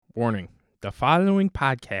Warning. The following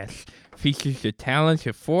podcast features the talents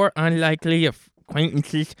of four unlikely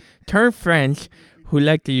acquaintances turned friends who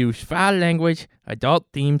like to use foul language, adult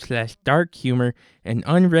themes / dark humor, and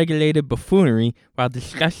unregulated buffoonery while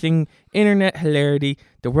discussing internet hilarity,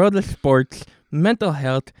 the world of sports, mental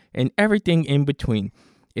health, and everything in between.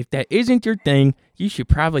 If that isn't your thing, you should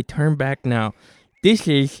probably turn back now. This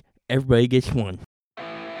is Everybody Gets One.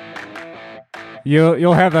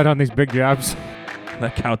 You'll have that on these big jobs.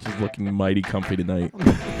 That couch is looking mighty comfy tonight.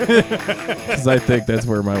 Because I think that's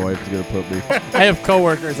where my wife is going to put me. I have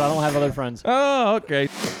coworkers. I don't have other friends. Oh, okay.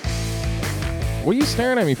 What are you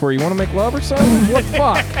staring at me for? You want to make love or something? What the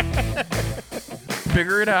fuck?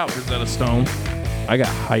 Figure it out, Rosetta Stone. I got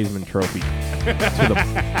Heisman Trophy to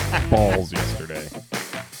the balls yesterday.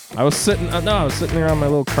 I was sitting there on my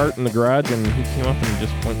little cart in the garage, and he came up and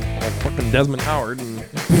just went all fucking Desmond Howard and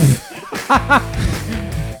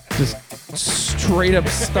just straight up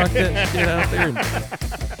stuck that shit out there.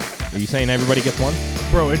 Are you saying everybody gets one?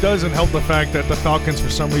 Bro, it doesn't help the fact that the Falcons for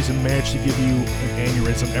some reason manage to give you an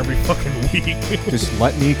aneurysm every fucking week. Just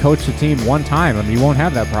let me coach the team one time, and you won't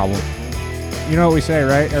have that problem. You know what we say,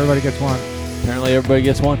 right? Everybody gets one. Apparently everybody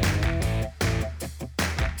gets one.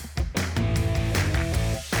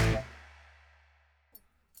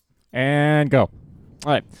 And go.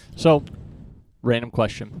 All right. So, random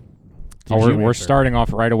question. We're starting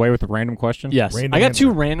off right away with a random question? Yes. Random I got answer.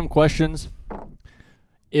 two random questions.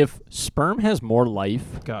 If sperm has more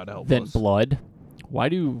life God help than us. blood, why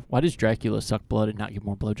does Dracula suck blood and not get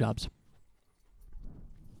more blowjobs?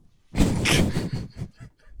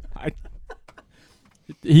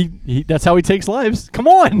 He that's how he takes lives. Come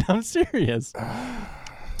on, I'm serious.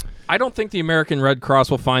 I don't think the American Red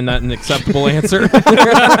Cross will find that an acceptable answer.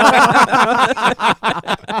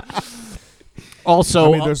 Also,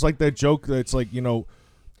 I mean, there's like that joke that's like, you know,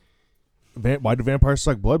 why do vampires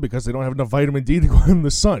suck blood? Because they don't have enough vitamin D to go in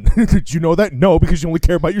the sun. Did you know that? No, because you only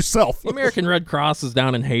care about yourself. The American Red Cross is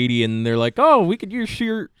down in Haiti, and they're like, oh, we could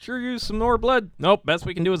sure use some more blood. Nope, best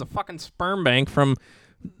we can do is a fucking sperm bank from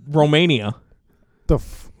Romania.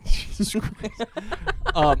 Jesus Christ.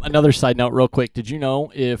 Another side note real quick. Did you know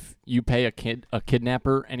if you pay a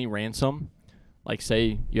kidnapper any ransom, like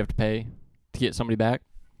say you have to pay to get somebody back,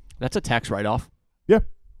 that's a tax write-off? Yeah.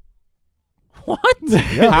 What?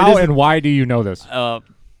 Yeah, How and why do you know this? He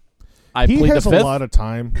plead has the a fifth. lot of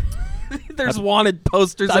time. There's wanted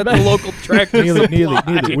posters at the local tractor Neely,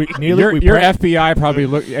 supply. Your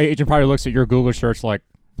FBI agent probably looks at your Google search like,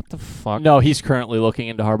 what the fuck? No, he's currently looking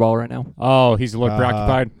into Harbaugh right now. Oh, he's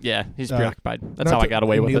preoccupied? Yeah, he's preoccupied. That's how I got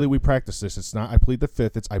away with Neely, it. we practice this. It's not I plead the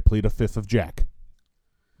fifth. It's I plead a fifth of Jack.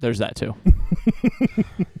 There's that too.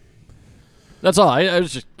 That's all. I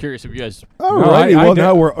was just curious if you guys. All No, right. I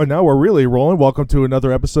Well, now we're really rolling. Welcome to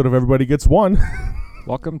another episode of Everybody Gets One.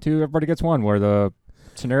 Welcome to Everybody Gets One, where the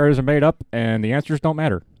scenarios are made up and the answers don't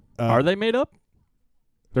matter. Are they made up?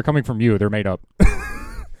 They're coming from you. They're made up.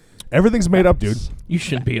 Everything's made up, dude. You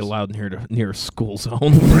shouldn't be allowed near a school zone.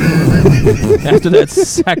 After that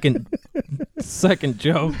second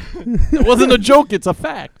joke. It wasn't a joke. It's a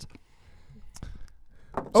fact.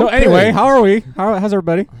 So Okay. anyway, how are we? How's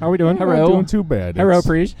everybody? How are we doing? We're not doing too bad. Hello, It's-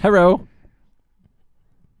 Preach. Hello.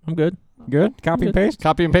 I'm good. Good? Copy and paste?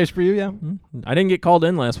 Copy and paste for you, yeah. I didn't get called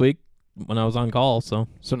in last week when I was on call, so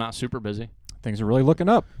So not super busy. Things are really looking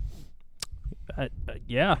up.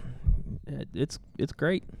 yeah, it's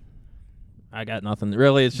great. I got nothing.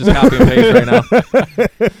 Really, it's just copy and paste right now.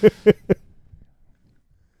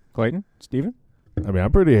 Clayton? Steven? I mean,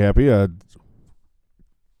 I'm pretty happy.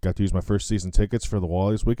 Got to use my first season tickets for the Wall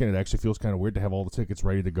this weekend. It actually feels kind of weird to have all the tickets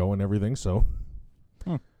ready to go and everything. So,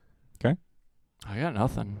 I got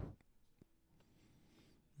nothing.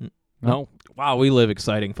 No. Wow, we live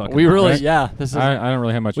exciting fucking. We really, lives. yeah. This is. I don't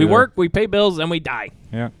really have much. We either. work, we pay bills, and we die.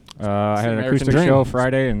 Yeah. I had an American acoustic dream. show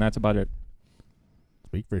Friday, and that's about it.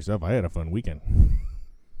 speak for yourself. I had a fun weekend.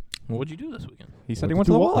 What'd you do this weekend? He said he went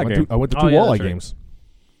to the Walleye game. I went to Oh, two yeah, Walleye that's right. games.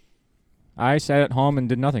 I sat at home and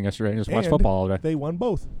did nothing yesterday. Just watched And football all day. They won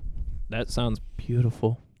both. That sounds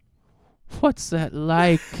beautiful. What's that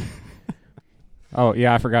like? Oh,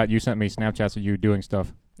 yeah, I forgot. You sent me Snapchats of you doing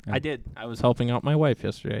stuff. I did. I was helping out my wife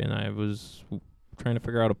yesterday, and I was trying to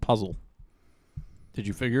figure out a puzzle. Did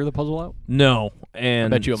you figure the puzzle out? No, I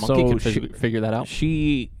and bet you a monkey so can figure that out.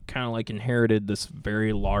 She kind of like inherited this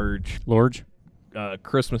very large Lorge?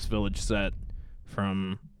 Christmas village set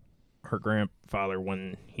from her grandfather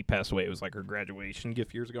when he passed away. It was like her graduation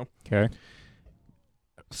gift years ago. Okay.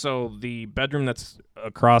 So the bedroom that's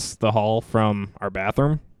across the hall from our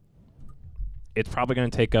bathroom, it's probably going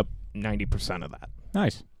to take up 90% of that.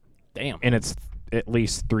 Nice. Damn. And it's at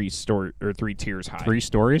least three tiers high. 3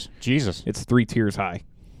 stories? Jesus. It's 3 tiers high.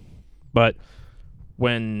 But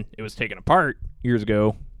when it was taken apart years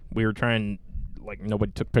ago, we were trying, like,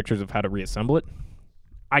 nobody took pictures of how to reassemble it.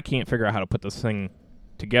 I can't figure out how to put this thing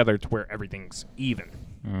together to where everything's even.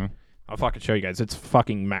 Mm-hmm. I'll fucking show you guys. It's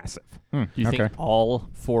fucking massive. Do you think all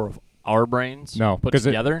 4 of our brains No, put because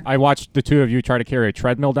together? I watched the 2 of you try to carry a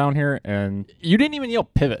treadmill down here, and You didn't even yell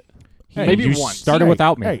pivot. hey, Maybe you once. started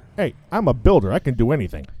without me. Hey, I'm a builder. I can do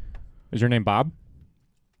anything. Is your name Bob?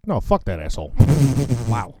 No, fuck that asshole.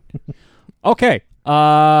 Wow. Okay.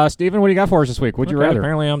 Steven, what do you got for us this week? Would you Okay, rather?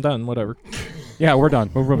 Apparently I'm done. Whatever. Yeah, we're done.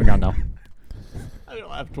 We're moving on now. I don't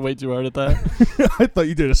have to wait too hard at that. I thought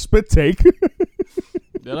you did a spit take.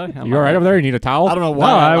 Did I? You all right over there? You need a towel? I don't know No,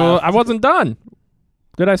 why. I wasn't done.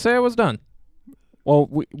 Did I say I was done? Well,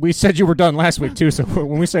 we said you were done last week, too, so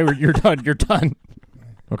when we say you're done, you're done.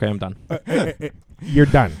 Okay, I'm done. You're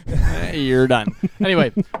done. You're done.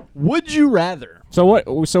 Anyway, would you rather? So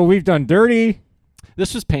what? So we've done dirty.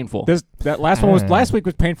 This was painful. That last one was last week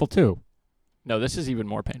was painful, too. No, this is even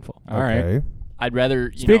more painful. All right. Okay. I'd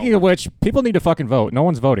rather. Speaking of which, people need to fucking vote. No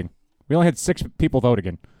one's voting. We only had 6 people vote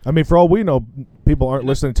again. I mean, for all we know, people aren't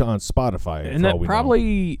listening to on Spotify. And for all that we know.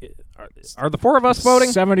 probably are the 4 of us voting?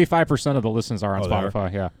 75% of the listens are on Oh, they are?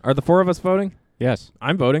 Spotify. Yeah. Are the 4 of us voting? Yes.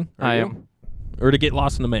 I'm voting. Are I you? am. Or to get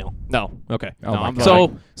lost in the mail. No. Okay. Oh No, my I'm God.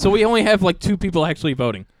 voting. So we only have like 2 people actually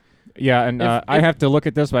voting. Yeah, and If- I have to look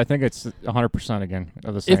at this, but I think it's 100% again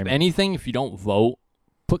of the If same. anything, if you don't vote,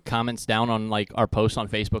 put comments down on like our posts on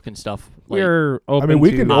Facebook and stuff. Like, We're open. I mean,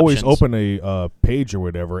 we to can always options. open a page or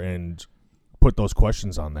whatever and put those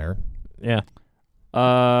questions on there. Yeah.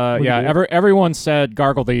 yeah, everyone said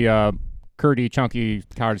gargle the curdy, chunky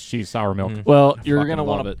cottage cheese sour milk. Mm. well, I you're fucking gonna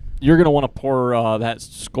love want it. to. You're gonna want to pour that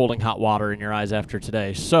scalding hot water in your eyes after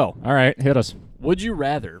today. So, All right, hit us. would you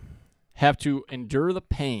rather have to endure the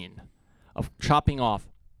pain of chopping off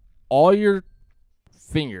all your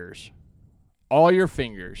fingers,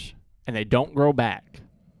 and they don't grow back?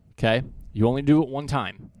 Okay, you only do it one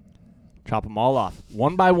time. Chop them all off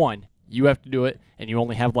one by one. You have to do it, and you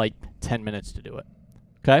only have like 10 minutes to do it.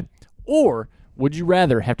 Okay, or would you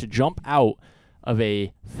rather have to jump out of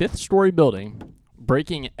a 5th-story building,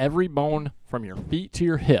 breaking every bone from your feet to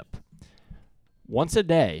your hip once a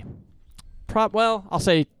day? I'll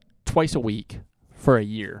say twice a week for a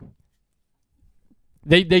year.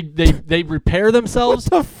 They repair themselves.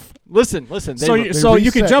 Listen. So they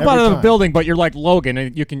you can reset jump out every of the time. building, but you're like Logan,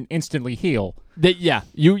 and you can instantly heal.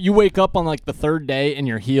 You wake up on like the 3rd day and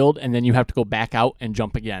you're healed, and then you have to go back out and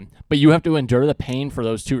jump again. But you have to endure the pain for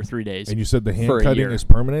those 2 or 3 days. And you said the hand For a cutting year. is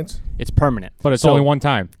permanent? It's permanent. But it's So, only one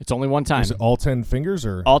time. It's only one time. Is it all 10 fingers?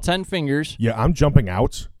 Or All 10 fingers. Yeah, I'm jumping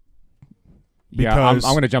out. Yeah, I'm Because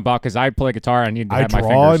going to jump out because I play guitar. I need to I have my draw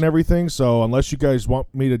fingers. and everything, so unless you guys want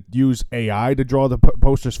me to use AI to draw the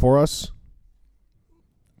posters for us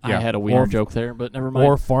Yeah. I had a weird Or- joke there, but never mind.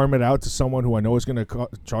 or farm it out to someone who I know is going to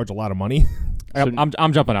charge a lot of money,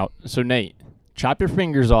 I'm jumping out. So Nate, chop your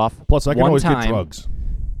fingers off. plus I can one always time. get drugs.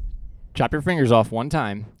 Chop your fingers off one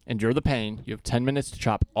time. Endure the pain. You have 10 minutes to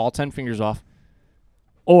chop all 10 fingers off.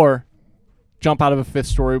 Or jump out of a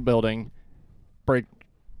 5th-story building, break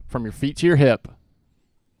from your feet to your hip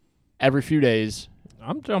every few days.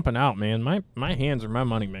 I'm jumping out, man. My hands are my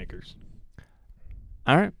money makers.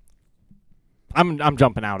 All right. I'm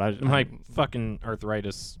jumping out. My fucking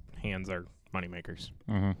arthritis hands are money makers.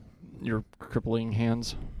 Mm-hmm. your crippling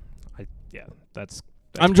hands. That's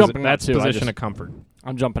I'm jumping That's that too. I position just- of comfort.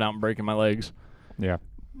 I'm jumping out and breaking my legs. Yeah,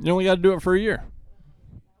 You only got to do it for a year.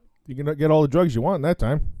 You can get all the drugs you want in that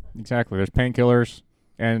time. exactly. There's painkillers,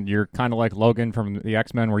 and you're kind of like Logan from the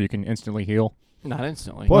X-Men where you can instantly heal. Not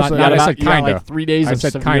instantly. Plus, Not- I not- said you got kinda. like 3 days I of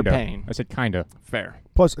said severe kinda. pain. I said kinda. Fair.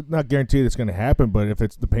 Plus, not guaranteed it's going to happen, but if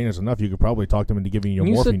it's the pain is enough, you could probably talk them into giving you a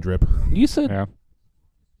You said- morphine drip. You said Yeah.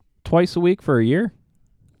 twice a week for a year?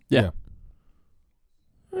 Yeah.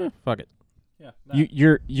 Fuck it.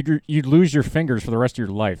 You'd lose your fingers for the rest of your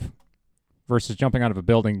life, versus jumping out of a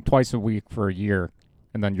building twice a week for a year,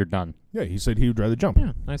 and then you're done. Yeah, he said he would rather jump.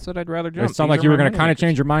 Yeah, I said I'd rather jump. It sounded like These you are were my going to kind of moneymakers.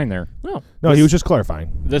 change your mind there. No. No, he was just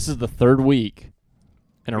clarifying. This is the 3rd week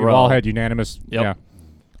in a We row. all had unanimous. Yep. Yeah.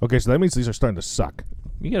 Okay, so that means these are starting to suck.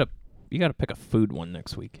 You gotta pick a food one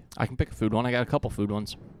next week. I can pick a food one. I got a couple food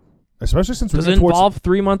ones. Especially since we're Does it getting towards involve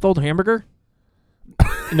 3-month-old hamburger?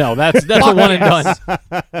 No, that's a one and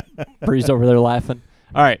done. Bree's over there laughing.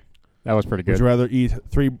 All right. That was pretty Would good. you rather eat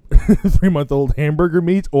 3-month-old hamburger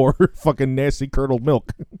meat or fucking nasty curdled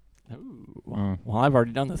milk? Mm. Well, I've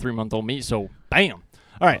already done the 3-month-old meat, so bam.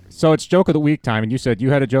 All right. So it's joke of the week time, and you said you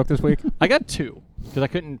had a joke this week. I got 2. because I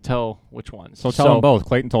couldn't tell which ones. So tell them both.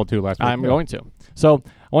 Clayton told 2 last week. I'm going to. So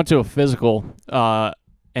I went to a physical,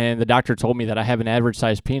 and the doctor told me that I have an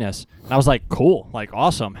average-sized penis. And I was like, cool, like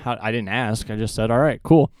awesome. I didn't ask. I just said, all right,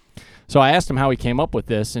 cool. So I asked him how he came up with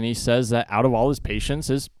this, and he says that out of all his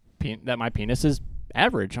patients, that my penis is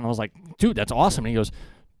average. And I was like, dude, that's awesome. And he goes,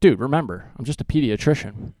 dude, remember, I'm just a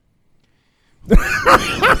pediatrician.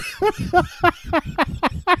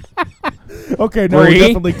 Okay, no, we're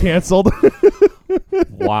definitely canceled.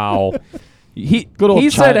 Wow. He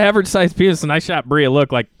child. said average size penis, and I shot Brie a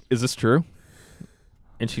look like, is this true?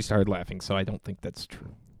 And she started laughing, so I don't think that's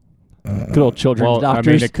true. Good old children's Well, doctors.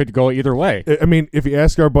 I mean, it could go either way. I mean, if you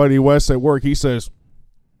ask our buddy Wes at work, he says,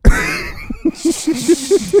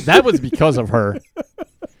 that was because of her.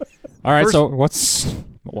 All right, First- so what's...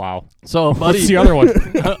 Wow. So a buddy, What's the other one?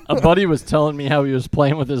 a buddy was telling me how he was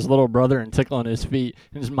playing with his little brother and tickling his feet,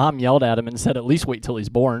 and his mom yelled at him and said, "At least wait till he's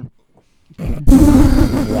born."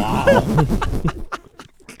 Wow.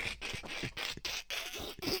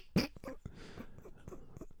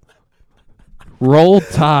 Roll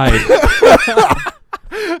Tide.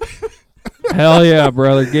 Hell yeah,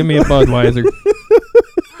 brother. Give me a Budweiser.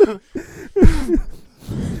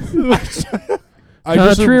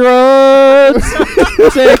 Country roads,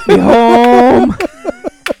 take me home.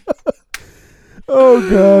 "Oh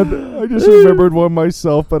God, I just remembered one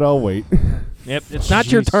myself, but I'll wait. Yep, it's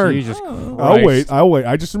not your turn. Jesus I'll wait.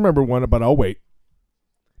 I just remembered one, but I'll wait."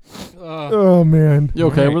 Oh man, You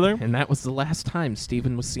okay Right. over there? And that was the last time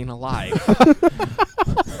Steven was seen alive.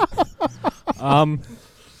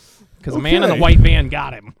 Because a man in a Okay. white van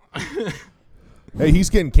got him. hey, he's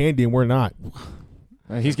getting candy and we're not.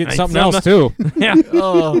 He's getting Ain't something something- else, too. Yeah.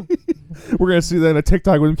 We're gonna see that in a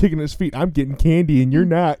TikTok with him kicking his feet. I'm getting candy and you're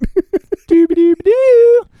not.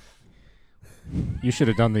 Doo-ba-doo-ba-doo. You should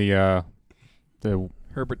have done the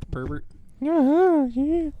Herbert the pervert. yeah.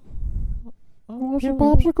 Want some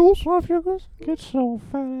popsicles? Popsicles? Get so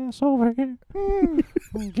fat ass over here.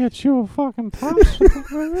 Get you a fucking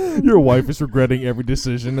popsicle. Your wife is regretting every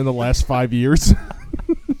decision in the last 5 years.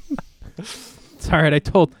 It's all right. I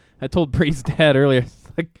told Bree's dad earlier.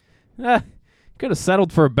 Like, could have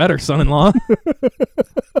settled for a better son-in-law.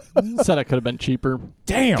 Said it could have been cheaper.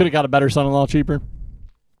 Damn. Could have got a better son-in-law cheaper.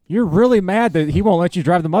 You're really mad that he won't let you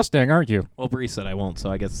drive the Mustang, aren't you? Well, Bree said I won't,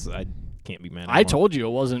 so I guess I can't be mad. I told you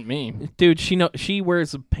it wasn't me. Dude, she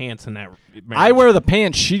wears the pants in that. I wear the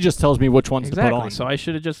pants. She just tells me which ones to put Exactly. on. So I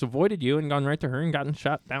should have just avoided you and gone right to her and gotten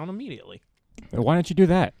shot down immediately. Why didn't you do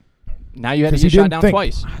that? Now you had to 'Cause you get shot didn't down think.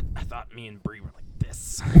 twice. I thought me and Bree were like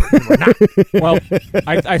this. Well,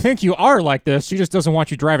 I think you are like this. She just doesn't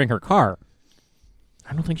want you driving her car.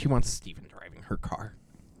 I don't think she wants Steven driving her car.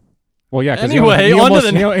 Well, yeah. 'cause Anyway, he onto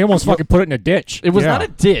almost, the- he almost fucking put it in a ditch. It was Yeah. not a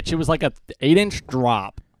ditch. It was like a 8-inch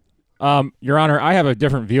drop. Your Honor, I have a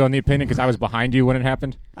different view on the opinion because I was behind you when it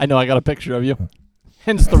happened. I know. I got a picture of you.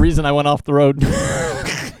 Hence the reason I went off the road.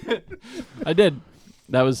 I did.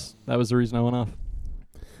 That was the reason I went off.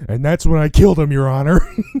 And that's when I killed him, Your Honor.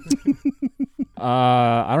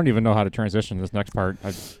 I don't even know how to transition this next part.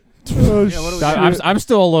 Oh, I'm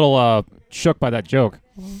still a little shook by that joke.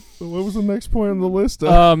 So what was the next point on the list?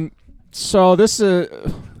 So this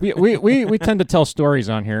we tend to tell stories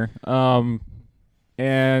on here.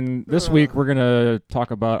 And this week we're gonna talk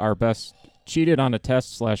about our best cheated on a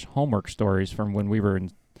test / homework stories from when we were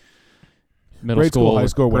in middle Grade school, high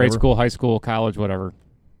school, grade whatever. school, high school, college, whatever.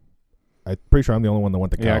 I'm pretty sure I'm the only one that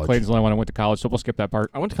went to college. Yeah, Clayton's the only one that went to college, so we'll skip that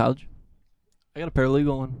part. I went to college. I got a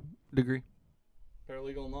paralegal degree.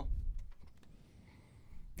 Paralegal in law.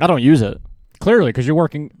 I don't use it. Clearly, because you're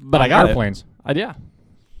working But on I got it. airplanes. Yeah.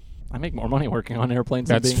 I make more money working on airplanes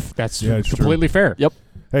than being. That's Yeah, it's true. completely fair. Yep.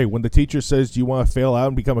 Hey, when the teacher says, "Do you want to fail out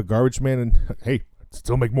and become a garbage man?" and hey,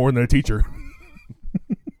 still make more than a teacher.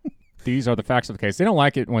 These are the facts of the case. They don't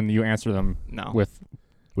like it when you answer them No. with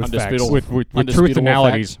With Undisputable. facts. with truth Undisputable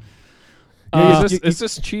analogies. Yeah, is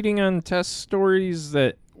this cheating on test stories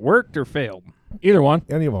that worked or failed? Either one,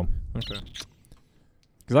 Any of them. Okay.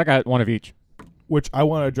 because I got one of each. Which I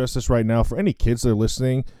want to address this right now for any kids that are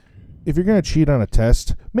listening. If you're going to cheat on a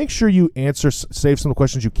test, make sure you save some of the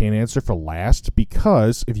questions you can't answer for last,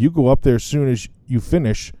 because if you go up there as soon as you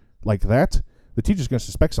finish like that, the teacher's going to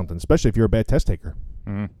suspect something, especially if you're a bad test taker.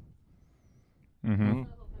 Mm-hmm. Mhm.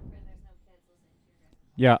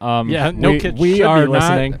 Yeah. Yeah, no kid we should are be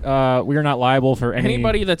listening. not. We are not liable for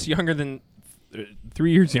Anybody that's younger than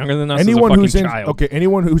 3 years younger than us Anyone is a who's fucking in child.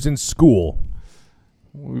 anyone who's in school,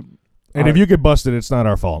 and if you get busted, it's not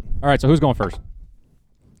our fault. All right. So who's going first,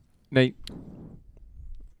 Nate.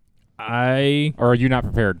 or are you not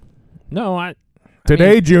prepared? No,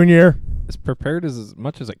 Today, Junior. as prepared as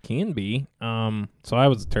much as I can be. So I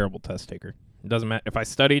was a terrible test taker. It doesn't matter. If I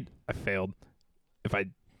studied, I failed. If I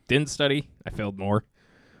didn't study, I failed more.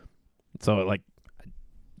 So, like,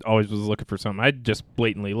 I always was looking for something. I just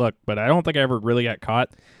blatantly looked, but I don't think I ever really got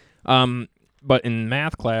caught. But in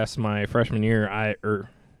math class, my freshman year, either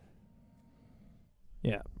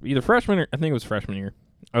freshman or I think it was freshman year,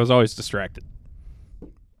 I was always distracted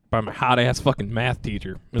by my hot-ass fucking math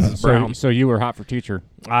teacher, Mrs. Brown. So you were hot for teacher.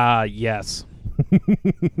 Yes.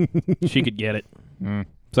 She could get it. Mm.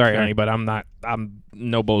 Sorry, Okay. honey, but I'm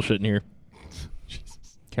no bullshitting here.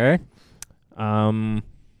 Okay. So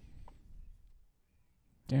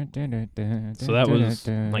that was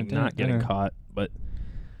like not getting caught, but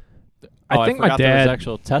I think my forgot there was dad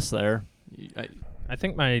actual test there. I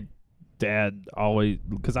think my dad always,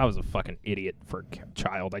 because I was a fucking idiot for a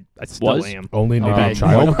child. I still Was? am. Only maybe Okay. a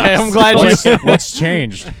child. Okay, I'm glad you. What's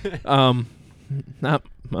changed? Not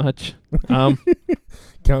much.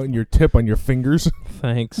 Counting your tip on your fingers.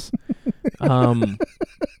 Thanks. But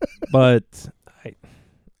I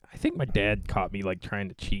think my dad caught me like trying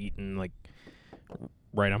to cheat and like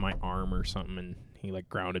right on my arm or something, and he like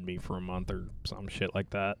grounded me for a month or some shit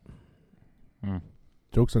like that.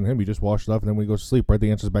 Joke's on him. He just washed it off, and then when he goes to sleep, write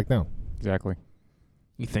the answers back down. Exactly.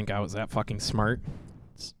 You think I was that fucking smart?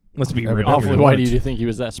 Let's be Evidently. real. Awfully, why do you think he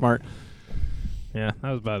was that smart? Yeah,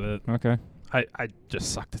 that was about it. Okay. I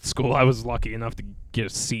just sucked at school. I was lucky enough to get a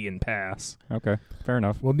C and pass. Okay. Fair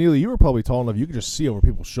enough. Well, Neely, you were probably tall enough you could just see over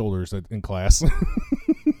people's shoulders in class.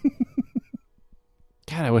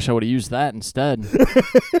 God, I wish I would have used that instead.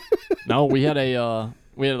 No, we had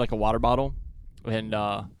like a water bottle, and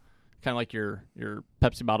kind of like your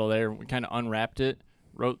Pepsi bottle there. We kind of unwrapped it,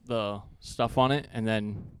 wrote the stuff on it, and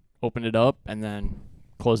then opened it up, and then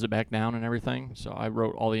closed it back down and everything. So I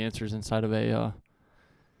wrote all the answers inside of it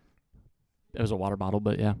was a water bottle,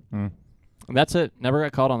 but yeah. Mm. And that's it. Never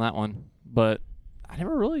got caught on that one, but I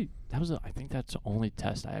never really. I think that's the only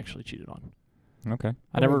test I actually cheated on. Okay.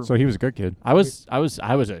 I never. So he was a good kid. I was a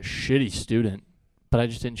shitty student, but I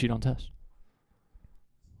just didn't cheat on tests.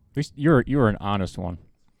 At least you were an honest one.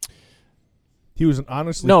 He was an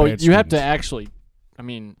honestly No, bad you have to student. actually. I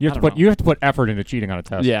mean, You I have don't you have to put effort into cheating on a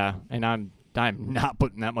test. know. Yeah, and I'm not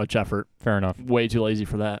putting that much effort. Fair enough. Way too lazy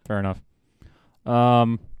for that. Fair enough.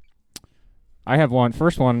 I have one.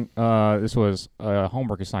 First one. This was a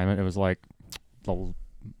homework assignment. It was like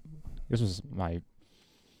this was my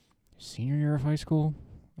senior year of high school.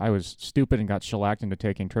 I was stupid and got shellacked into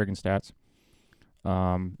taking trig and stats.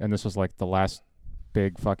 And this was like the last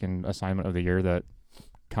big fucking assignment of the year that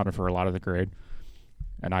counted for a lot of the grade.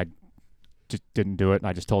 And I just didn't do it. And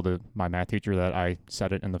I just told my math teacher that I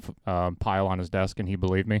set it in the pile on his desk, and he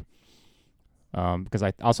believed me. Because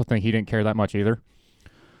I also think he didn't care that much either.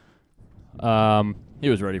 He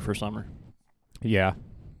was ready for summer. Yeah.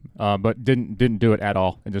 But didn't do it at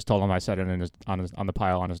all, and just told him I set it on the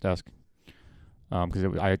pile on his desk. Because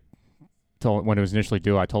I told when it was initially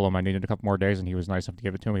due, I told him I needed a couple more days, and he was nice enough to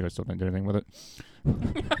give it to me, but still didn't do anything with it.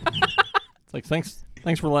 It's like thanks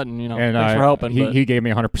for letting And thanks for helping. but he gave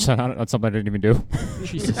me 100% on it on something I didn't even do.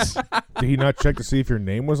 Jesus. Did he not check to see if your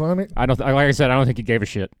name was on it? Like I said, I don't think he gave a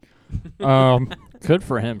shit. Good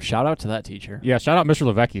for him. Shout out to that teacher. Yeah, shout out Mr.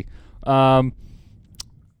 Levecki.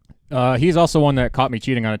 He's also one that caught me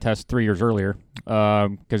cheating on a test 3 years earlier,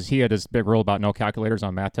 because he had this big rule about no calculators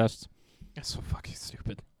on math tests. That's so fucking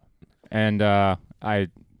stupid. And I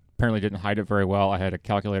apparently didn't hide it very well. I had a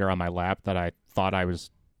calculator on my lap that I thought I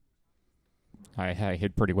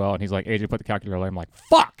hid pretty well. And he's like, AJ, put the calculator away. I'm like,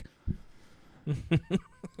 fuck!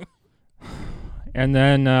 And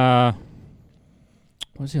then, what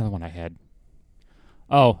was the other one I had?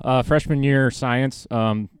 Oh, freshman year science.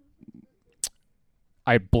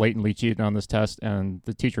 I blatantly cheated on this test, and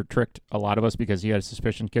the teacher tricked a lot of us because he had a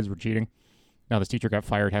suspicion kids were cheating. Now, this teacher got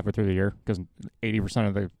fired halfway through the year because 80%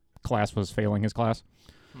 of the class was failing his class.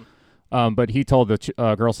 But he told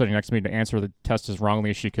the girl sitting next to me to answer the test as wrongly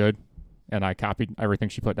as she could, and I copied everything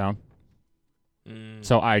she put down.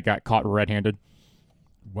 So I got caught red-handed.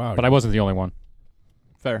 Wow. But I wasn't the only one.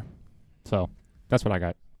 Fair. So that's what I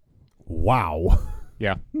got. Wow.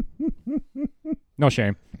 Yeah. No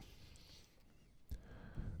shame.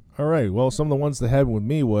 All right. Well, some of the ones that happened with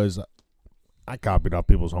me was I copied up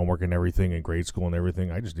people's homework and everything in grade school and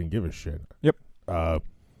everything. I just didn't give a shit. Yep.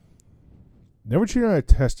 Never cheated on a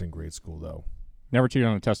test in grade school, though. Never cheated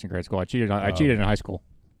on a test in grade school. I cheated in high school.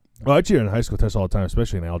 Well, I cheated on high school tests all the time,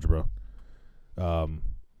 especially in algebra.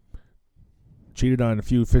 Cheated on a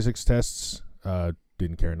few physics tests.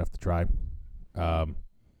 Didn't care enough to try. I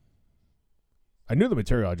knew the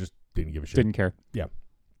material. I just didn't give a shit. Didn't care. Yeah.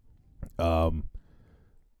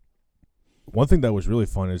 one thing that was really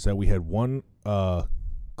fun is that we had one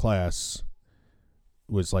class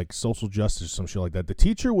was like social justice or some shit like that. The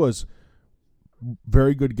teacher was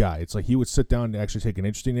very good guy. It's like he would sit down and actually take an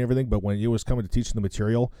interest in everything, but when it was coming to teaching the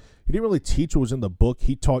material, he didn't really teach what was in the book.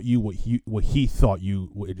 He taught you what he thought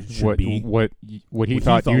it should be. What he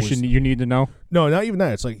thought you need to know? No, not even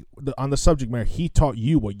that. It's like on the subject matter, he taught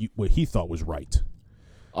you what he thought was right.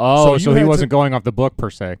 Oh, so he wasn't going off the book per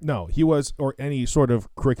se. No, he was, or any sort of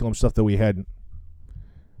curriculum stuff that we had.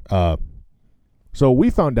 So we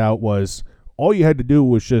found out was all you had to do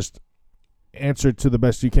was just answer to the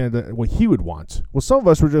best you can what he would want. Well, some of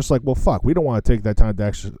us were just like, well, fuck, we don't want to take that time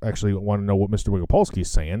to actually want to know what Mr.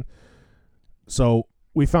 Wigopolsky's saying. So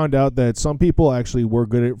we found out that some people actually were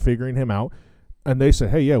good at figuring him out, and they said,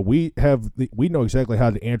 hey, yeah, we know exactly how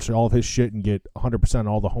to answer all of his shit and get 100% on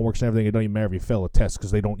all the homeworks and everything. It don't even matter if you fail a test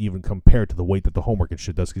because they don't even compare to the weight that the homework and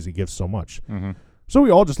shit does because he gives so much. Mm-hmm. So we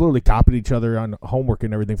all just literally copied each other on homework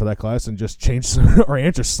and everything for that class and just changed our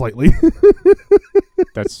answers slightly.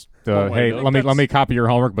 That's hey, let me copy your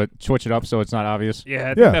homework, but switch it up so it's not obvious.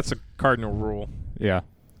 Yeah, I think that's a cardinal rule. Yeah.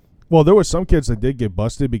 Well, there were some kids that did get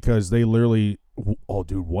busted because they literally,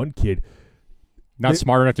 one kid, not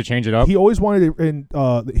smart enough to change it up. He always wanted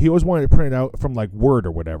it, he always wanted to print it out from like Word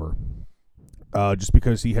or whatever, just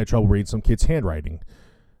because he had trouble reading some kid's handwriting.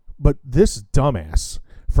 But this dumbass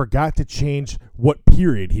forgot to change what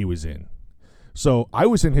period he was in. So I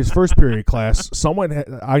was in his first period class. Someone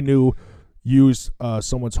I knew used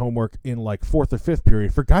someone's homework in like fourth or fifth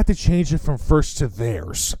period, forgot to change it from first to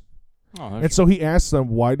theirs. Oh, and so he asked them,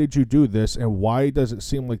 why did you do this? And why does it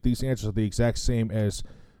seem like these answers are the exact same as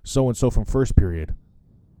so-and-so from first period?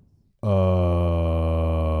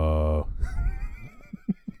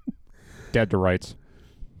 Dead to rights.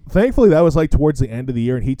 Thankfully, that was like towards the end of the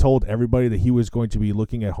year, and he told everybody that he was going to be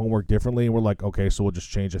looking at homework differently, and we're like, okay, so we'll just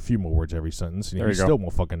change a few more words every sentence. And he still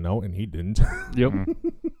won't fucking know, and he didn't. Yep.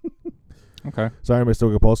 Okay. Sorry,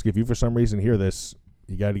 Mr. Wigopolsky, if you for some reason hear this,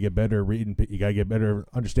 you got to get better at reading. You got to get better at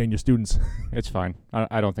understanding your students. It's fine.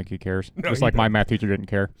 I don't think he cares. No, Just he like my doesn't. math teacher didn't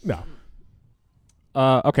care. No.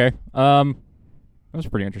 Okay. That was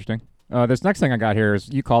pretty interesting. This next thing I got here is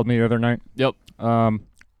you called me the other night. Yep.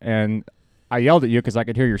 And I yelled at you because I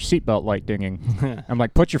could hear your seatbelt light dinging. I'm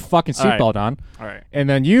like, put your fucking seatbelt on. All right. And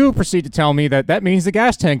then you proceed to tell me that means the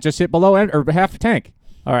gas tank just hit below or half the tank.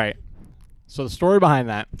 All right. So the story behind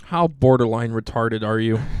that. How borderline retarded are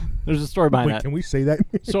you? There's a story behind Wait, that. can we say that?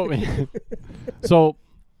 So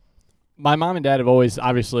my mom and dad have always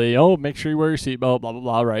obviously, make sure you wear your seatbelt, blah blah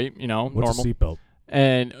blah, right? You know, What's normal. a seatbelt?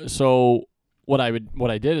 And so what I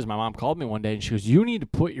did is my mom called me one day and she goes, "You need to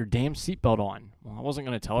put your damn seatbelt on." Well, I wasn't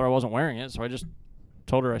going to tell her I wasn't wearing it, so I just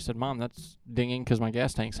told her. I said, "Mom, that's dinging because my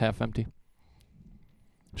gas tank's half empty."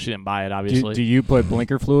 She didn't buy it, obviously. Do you put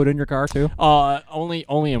blinker fluid in your car too? Only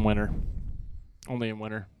in winter. Only in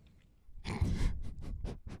winter.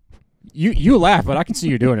 You laugh, but I can see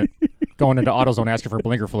you doing it. Going into AutoZone asking for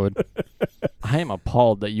blinker fluid. I am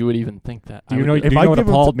appalled that you would even think that. Do you know what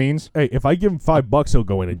appalled means? Hey, if I give him $5, he'll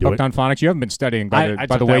go in and do Hooked it. on phonics. You haven't been studying by I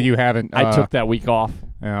the took way that- you haven't. I took that week off.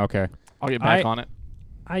 Yeah, okay. I'll get back on it.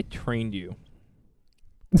 I trained you.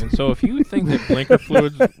 And so if you think that blinker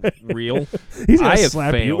fluid's real, He's gonna I have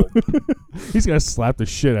slap failed. you. He's gonna slap the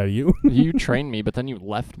shit out of you. You trained me, but then you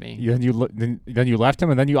left me. Then you left him,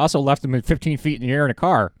 and then you also left him at 15 feet in the air in a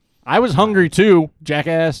car. I was hungry too,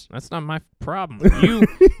 jackass. That's not my problem.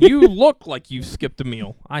 You look like you skipped a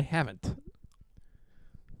meal. I haven't.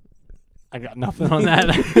 I got nothing on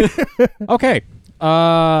that. Okay.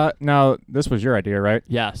 Now this was your idea, right?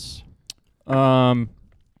 Yes.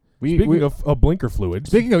 Speaking of blinker fluids.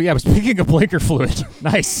 Speaking of blinker fluid,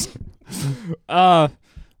 nice.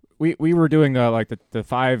 We were doing like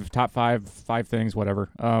the top five things,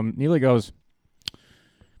 whatever. Neely goes,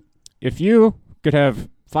 if you could have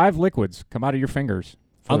 5 liquids come out of your fingers,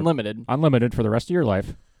 unlimited for the rest of your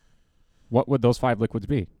life, what would those 5 liquids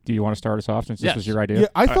be? Do you want to start us off since this was your idea? Yeah,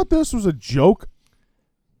 I thought this was a joke.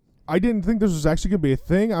 I didn't think this was actually going to be a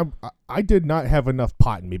thing. I did not have enough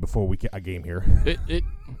pot in me before I came here.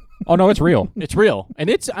 Oh no, it's real. It's real, and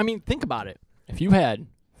think about it. If you had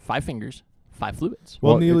 5 fingers, 5 fluids.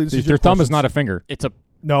 Well, Neely, this is your thumb questions. is not a finger. It's a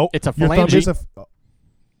No, It's a your thumb phalange. is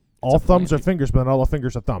all thumbs are phalange. fingers, but not all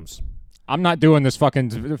fingers are thumbs. I'm not doing this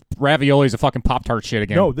fucking raviolis a fucking Pop-Tart shit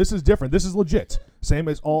again. No, this is different. This is legit. Same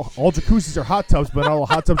as all jacuzzis are hot tubs, but not all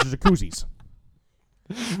hot tubs are jacuzzis.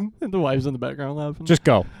 the wives in the background laughing. Just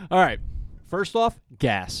go. All right. First off,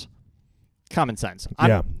 gas. Common sense.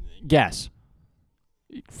 Yeah. Gas.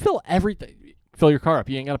 Fill everything. Fill your car up.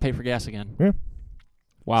 You ain't got to pay for gas again. Yeah.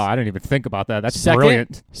 Wow, I didn't even think about that. That's Second,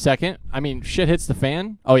 brilliant. Second, I mean, shit hits the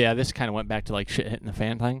fan. Oh, yeah, this kind of went back to, like, shit hitting the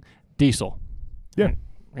fan thing. Diesel. Yeah.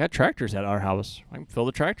 We got tractors at our house. I can fill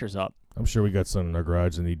the tractors up. I'm sure we got some in our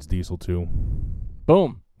garage that needs diesel too.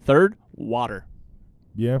 Boom. Third, water.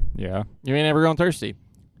 Yeah. Yeah. You ain't ever going thirsty.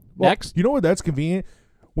 Well, Next. you know what? That's convenient.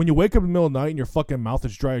 When you wake up in the middle of the night and your fucking mouth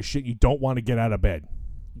is dry as shit, you don't want to get out of bed.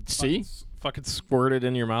 See? Fucking squirt it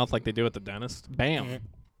in your mouth like they do at the dentist. Bam.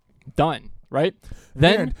 Done. Right?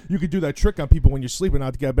 Then And you could do that trick on people when you're sleeping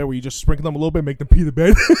not to get out of bed where you just sprinkle them a little bit, make them pee the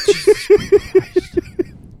bed.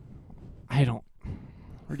 I don't.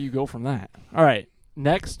 Where do you go from that? All right.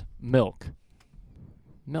 Next, milk.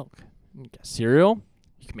 Milk. You got cereal.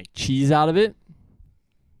 You can make cheese out of it.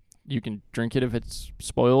 You can drink it if it's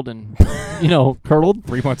spoiled and, curdled.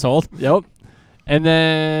 3 months old. Yep. And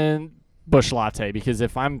then bush latte, because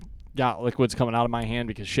if I'm got liquids coming out of my hand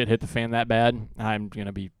because shit hit the fan that bad, I'm going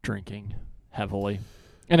to be drinking heavily.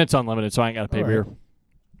 And it's unlimited, so I ain't got to pay All beer. right.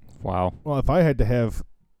 Wow. Well, if I had to have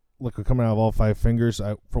liquid coming out of all 5 fingers,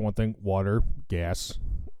 for one thing, water, gas.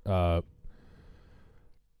 For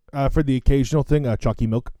the occasional thing, chalky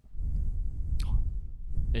milk.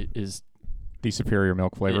 It is. The superior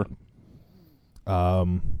milk flavor.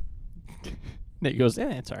 Nate goes,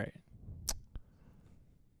 it's all right.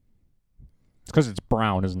 It's because it's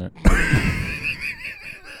brown, isn't it?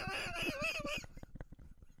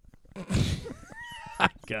 I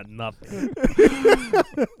got nothing.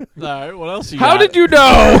 All right, what else you got? How did you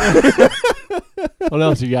know? What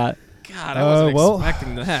else you got? God, I wasn't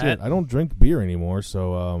expecting that. Shit, I don't drink beer anymore,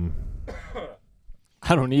 so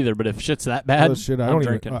I don't either, but if shit's that bad, shit, I'm don't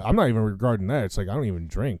drinking. even. I'm not even regarding that. It's like I don't even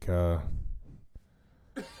drink.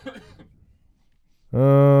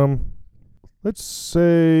 Let's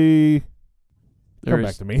say. Come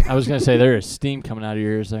back to me. I was gonna say there is steam coming out of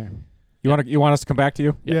your ears there. You want us to come back to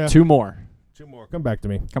you? Yeah. 2 more. 2 more. Come back to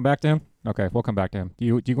me. Come back to him? Okay, we'll come back to him. Do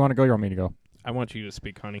you want to go or you want me to go? I want you to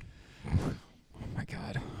speak, honey. Oh my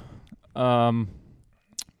God.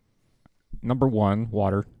 Number 1,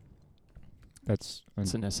 water. It's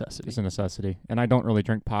a necessity. It's a necessity. And I don't really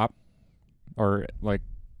drink pop. Or, like,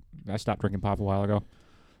 I stopped drinking pop a while ago.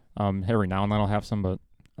 Every now and then I'll have some, but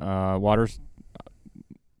water's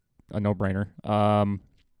a no-brainer.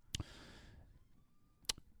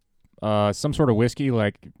 Some sort of whiskey,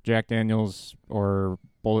 like Jack Daniels or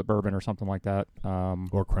Bullet Bourbon or something like that.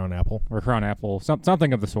 Or Crown Apple. Or Crown Apple.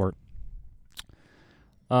 Something of the sort.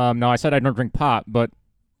 No, I said I don't drink pop, but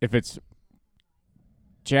if it's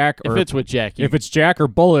Jack or... If it's with Jack. If it's Jack or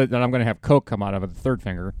Bullet, then I'm going to have Coke come out of it, the third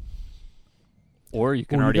finger. Or you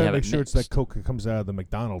can Well, already you have gotta it make sure mixed. it's that Coke that comes out of the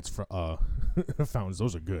McDonald's fountains.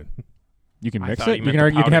 Those are good. You can I mix thought it? you You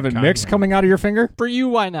meant the can have it powdered mixed cotton. coming out of your finger? For you,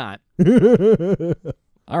 why not?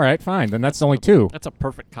 All right, fine. Then that's only 2. That's a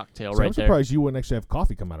perfect cocktail So right I'm there. surprised you wouldn't actually have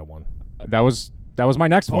coffee come out of one. That was my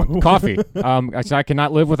next one. Coffee. I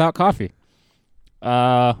cannot live without coffee.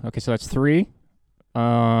 Okay, so that's 3.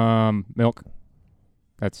 Milk.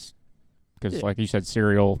 That's because, like you said,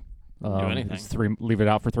 cereal. Do anything. it's 3. Leave it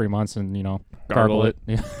out for 3 months, and Gargle gargle it.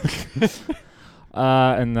 Yeah.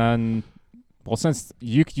 And then, well, since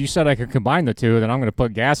you said I could combine the 2, then I'm going to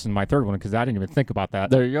put gas in my third one because I didn't even think about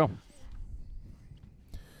that. There you go.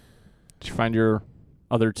 Did you find your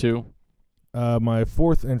other 2? My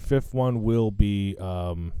 4th and 5th one will be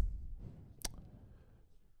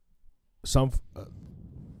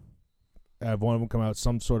I have one of them come out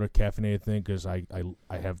some sort of caffeinated thing because I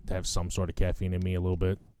have to have some sort of caffeine in me a little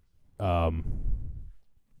bit. And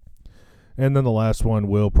then the last one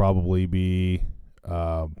will probably be,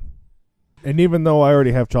 and even though I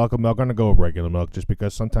already have chocolate milk, I'm going to go with regular milk just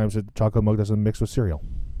because sometimes chocolate milk doesn't mix with cereal.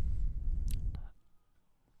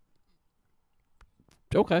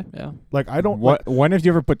 Okay, yeah. Like, I don't When have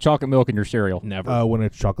you ever put chocolate milk in your cereal? Never. when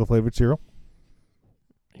it's chocolate-flavored cereal.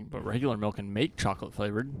 But regular milk can make chocolate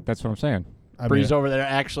flavored. That's what I'm saying. Bree's over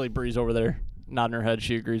there, nodding her head.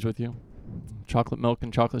 She agrees with you. Chocolate milk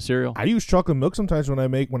and chocolate cereal. I use chocolate milk sometimes when I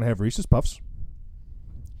have Reese's Puffs.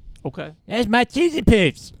 Okay. There's my cheesy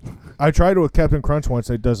pips. I tried it with Captain Crunch once.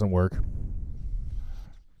 It doesn't work.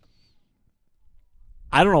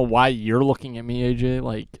 I don't know why you're looking at me, AJ,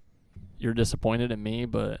 like you're disappointed in me,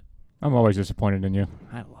 but I'm always disappointed in you.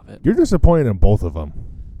 I love it. You're disappointed in both of them.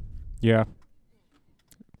 Yeah,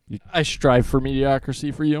 I strive for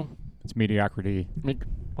mediocrity for you. it's mediocrity.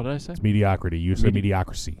 What did I say? It's mediocrity. You said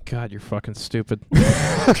mediocrity. God, you're fucking stupid.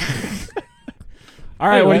 All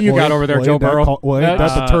right, what do you got over there, Joe Burrow?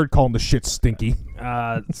 That's a turd calling the shit stinky.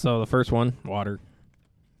 So the first one, water,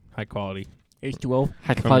 high quality. H2O.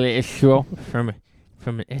 High quality H2O.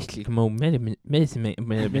 from an Eskimo medicine.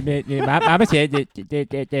 Mama said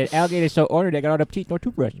that alligator's so ornery they got all the teeth, no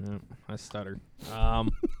toothbrush. I stuttered.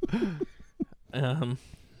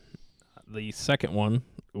 The second one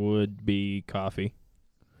would be coffee.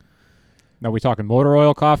 Now, we talking motor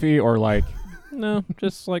oil coffee or like? No,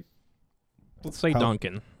 just like, let's say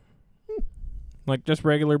Dunkin'. Like just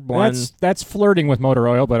regular blend. That's flirting with motor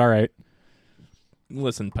oil, but all right.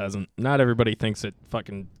 Listen, peasant. Not everybody thinks that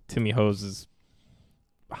fucking Timmy Hose is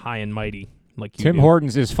high and mighty like you Tim do.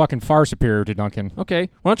 Hortons is fucking far superior to Dunkin'. Okay,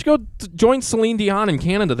 why don't you go join Celine Dion in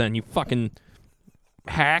Canada then, you fucking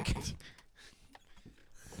hack.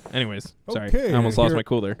 Anyways, sorry. Okay, I almost lost here- my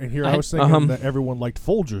cool there. And here I was thinking that everyone liked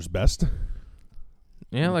Folgers best.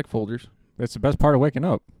 Yeah, I like Folgers. That's the best part of waking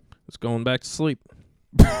up. It's going back to sleep.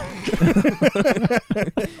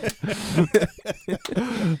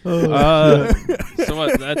 So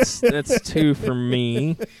what? That's 2 for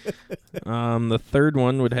me. The third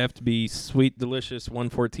one would have to be sweet, delicious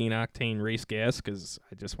 114 octane race gas because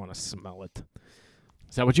I just want to smell it.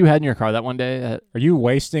 Is that what you had in your car that one day? Are you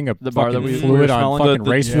wasting The bar that fucking we fluid were on smelling? fucking The-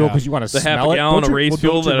 race yeah. fuel because you want to The half smell a it? gallon of race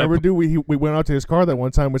fuel don't you that I remember, dude? We went out to his car that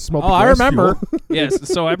one time and smelled the I gas remember. fuel. Yes,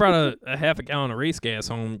 so I brought a half a gallon of race gas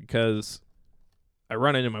home because I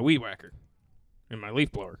run it in my weed whacker, in my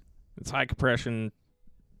leaf blower. It's high compression,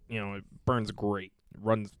 it burns great. It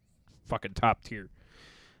runs fucking top tier.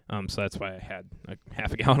 So that's why I had a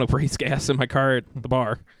half a gallon of race gas in my car at the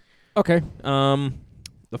bar. Okay.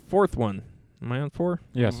 The fourth one. Am I on 4?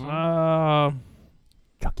 Yes.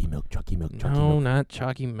 Chucky milk, Chucky milk, Chucky No, milk. not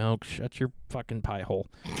chalky milk. Shut your fucking pie hole.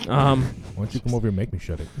 Why don't you come over here and make me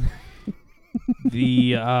shut it?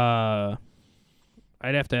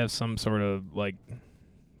 I'd have to have some sort of like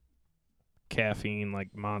caffeine,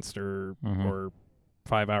 like Monster Mhm. or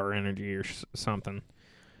 5 Hour Energy or something.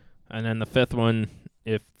 And then the fifth one,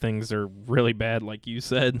 if things are really bad, like you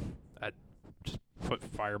said, I'd just put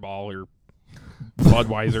Fireball or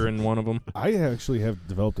Budweiser in one of them. I actually have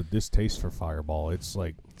developed a distaste for Fireball. It's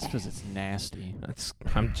like It's because it's nasty.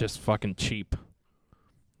 I'm just fucking cheap.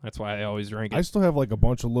 That's why I always drink it. I still have like a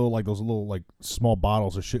bunch of those little small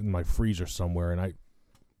bottles of shit in my freezer somewhere, and I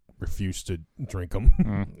refuse to drink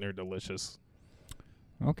them. They're delicious.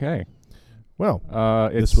 Okay. Well,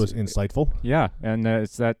 This this was insightful. Yeah, and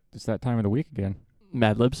it's that time of the week again.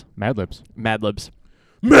 Mad Libs. Mad Libs. Mad Libs.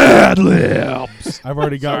 Mad Libs. I've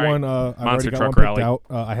already got Sorry. one. I've already Monster got Truck one picked Rally. out.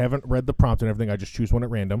 I haven't read the prompt and everything. I just choose one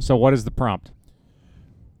at random. So what is the prompt?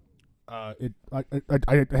 I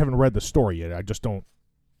haven't read the story yet. I just don't.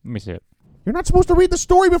 Let me see it. You're not supposed to read the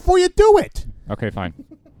story before you do it. Okay, fine.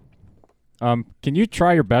 Can you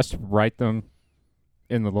try your best to write them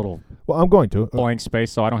in the little Well, I'm going to. blank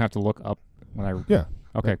space so I don't have to look up when I... Yeah.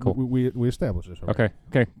 Okay, cool. We established this. Already.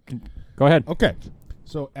 Okay. Go ahead. Okay.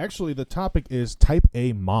 So actually, the topic is type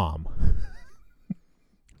A mom.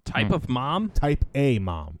 Type of mom? Type A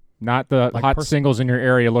mom. Not the Like hot person- singles in your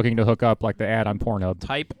area looking to hook up like the ad on Pornhub.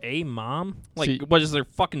 Type A mom? Like, See- what is their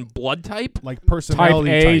fucking blood type? Like Type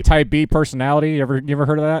personality A, type. type B personality. You ever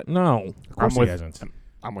heard of that? No. Of course I'm he with- hasn't.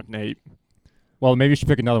 I'm with Nate. Well, maybe you should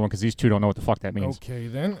pick another one because these two don't know what the fuck that means. Okay,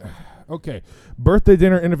 then. Okay. Birthday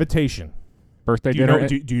dinner invitation. Birthday Do you, dinner. know,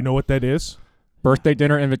 do you know what that is? Birthday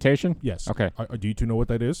dinner invitation. Yes. Okay. Do you two know what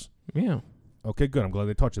that is? Yeah. Okay, good. I'm glad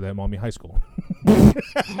they taught you that in Mommy High School. They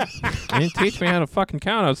didn't teach me how to fucking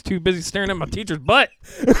count. I was too busy staring at my teacher's butt.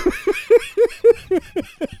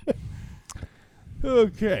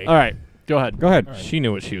 Okay. All right. Go ahead. Go ahead. All right. She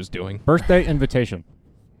knew what she was doing. Birthday invitation.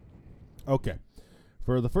 Okay.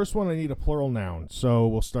 For the first one, I need a plural noun. So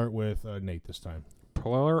we'll start with Nate this time.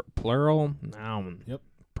 Plural noun. Yep.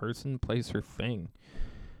 Person, place, or thing.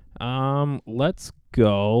 Let's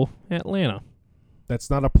go Atlanta. That's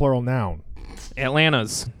not a plural noun.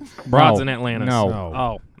 Atlanta's. Broads No. in Atlanta's.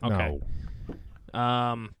 No. Oh, okay.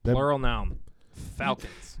 No. Plural noun.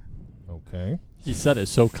 Falcons. Okay. He said it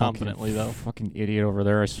so confidently, though. Fucking idiot over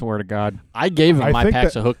there. I swear to God. I gave him I my think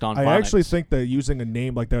packs that- of Hooked on I Phonics. actually think that using a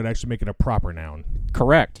name like that would actually make it a proper noun.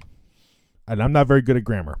 Correct. And I'm not very good at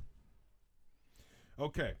grammar.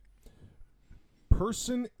 Okay.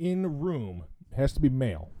 Person in room has to be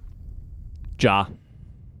male. Ja.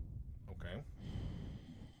 Okay.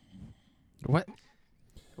 What?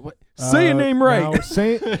 What? Say your name right.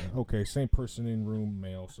 Now, okay, same person in room,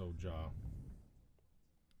 male, so jaw.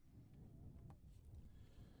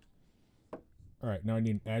 All right, now I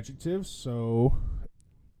need an adjective, so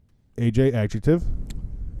AJ, adjective.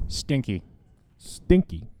 Stinky.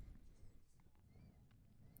 Stinky.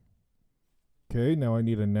 Okay, now I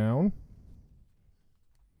need a noun.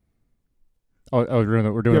 Oh,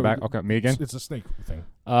 we're doing Yeah, it back. Okay, me again. It's a snake thing.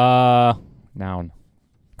 Noun.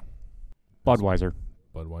 Budweiser.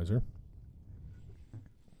 Budweiser.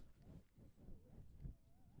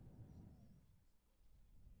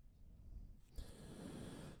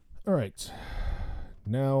 All right.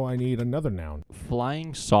 Now I need another noun.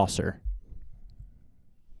 Flying saucer.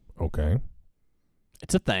 Okay.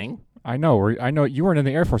 It's a thing. I know. I know you weren't in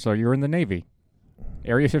the Air Force, though. You were in the Navy.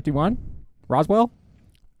 Area 51? Roswell?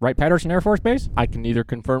 Wright-Patterson Air Force Base? I can neither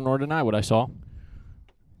confirm nor deny what I saw.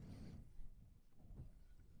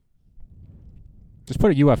 Just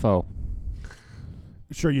put a UFO.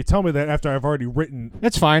 Sure, you tell me that after I've already written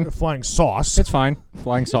It's fine. flying sauce. It's fine.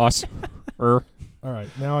 Flying sauce. All right,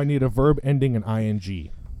 now I need a verb ending in ing.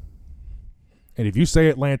 And if you say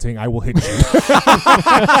Atlanting, I will hit you.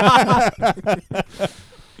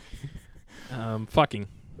 Fucking.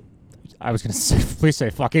 I was going to say, please say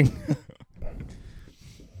fucking.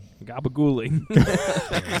 Gabagooling.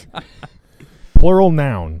 Plural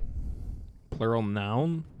noun. Plural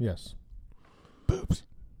noun? Yes. Boobs.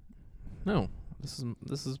 No.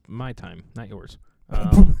 This is my time, not yours.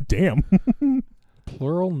 Damn.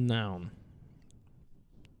 Plural noun.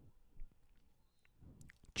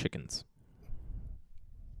 Chickens.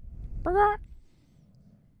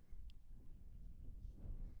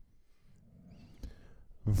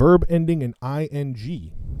 Verb ending in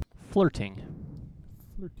ing. Flirting.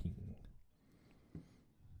 Flirting.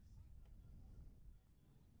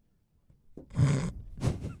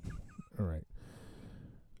 All right.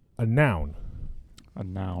 A noun. A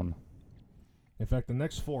noun. In fact, the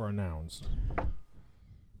next four are nouns.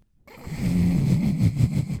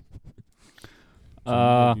 So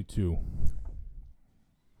I'll give you two.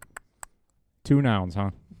 Two nouns,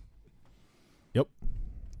 huh? Yep.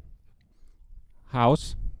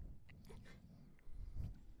 House.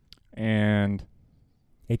 And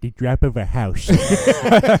At the drop of a house.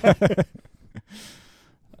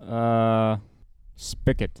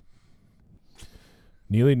 spigot.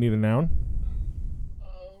 Neely, need a noun?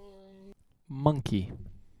 Monkey.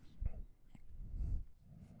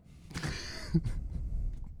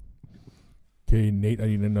 Okay, Nate, I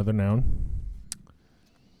need another noun.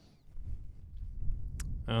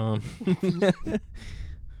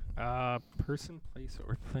 Person, place,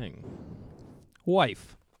 or thing.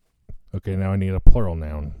 Wife. Okay, now I need a plural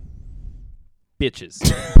noun. Bitches.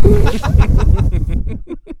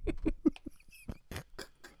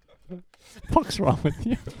 What's wrong with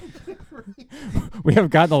you? We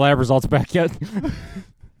haven't gotten the lab results back yet.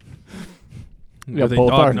 Are they both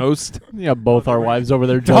dog-nosed? Yeah, both our wives over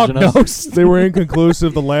there judging us. They were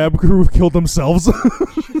inconclusive. The lab crew killed themselves.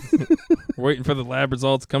 We're waiting for the lab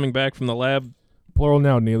results coming back from the lab Plural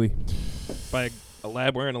noun, Neely. by a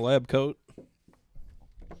lab wearing a lab coat.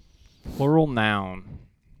 Plural noun.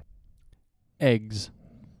 Eggs.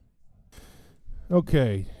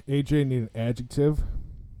 Okay, AJ, need an adjective.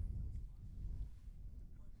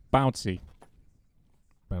 Bouncy.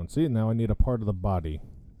 Bouncy. Now I need a part of the body.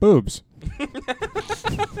 Boobs.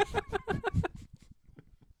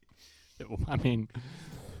 I mean,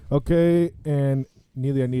 Okay, and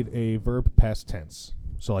Neely, I need a verb past tense.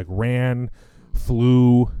 So like ran,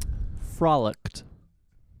 flew. frolicked.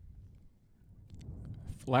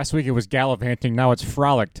 Last week it was gallivanting. Now it's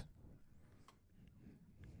frolicked.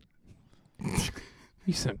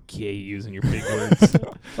 You sound gay using your big words.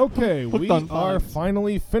 Okay, we on are fives.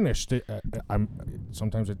 finally finished.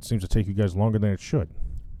 Sometimes it seems to take you guys longer than it should.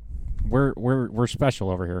 We're special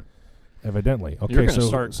over here. Evidently. Okay, You're gonna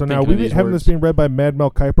start so now thinking of we these having words. this being read by Mad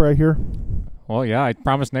Mel Kiper, I hear. Well, yeah, I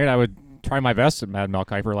promised Nate I would try my best at Mad Mel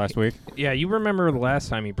Kiper last week. Yeah, you remember the last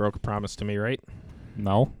time you broke a promise to me, right?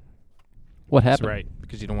 No. What That's happened? right,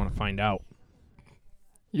 because you don't want to find out.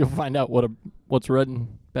 You'll find out what's red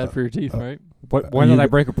and bad for your teeth, right? When did I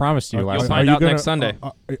break a promise to you last You'll time? find out next Sunday.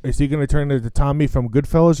 Is he going to turn into Tommy from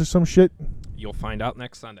Goodfellas or some shit? You'll find out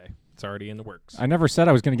next Sunday. It's already in the works. I never said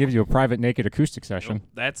I was going to give you a private naked acoustic session. Nope,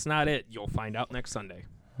 that's not it. You'll find out next Sunday.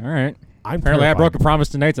 All right. I'm Apparently I terrified. broke a promise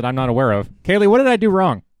to Nate that I'm not aware of. Kaylee, what did I do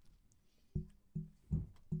wrong?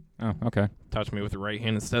 Oh, okay. Touch me with the right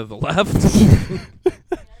hand instead of the left.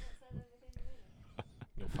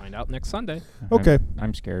 You'll find out next Sunday. Okay.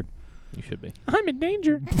 I'm scared. You should be. I'm in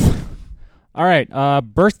danger. All right.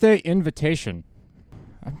 Birthday invitation.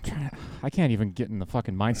 I can't even get in the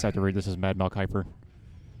fucking mindset to read this as Mad Mel Kiper.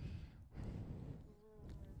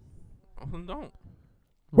 Oh, don't.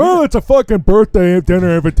 Well, it's a fucking birthday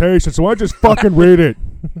dinner invitation, so I just fucking read it.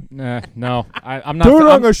 Nah, no. I'm not. Dude, I'm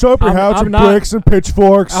I'm, going to show up your I'm- house I'm with not- bricks and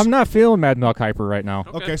pitchforks. I'm not feeling Mad Mel Kiper right now.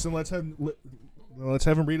 Okay, so let's have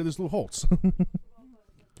him read it as Lou Holtz.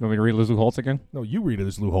 You want me to read Lou Holtz again? No, you read it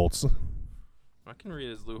as Lou Holtz. All I can read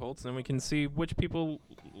it as Lou Holtz, and we can see what the people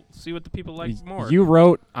like more. You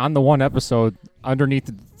wrote on the one episode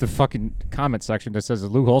underneath the fucking comment section that says the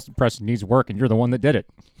Lou Holtz impression needs work, and you're the one that did it.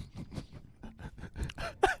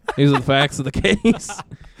 These are the facts of the case.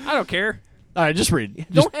 I don't care. All right, just read.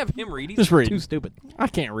 Don't have him read. He's just read. too stupid. I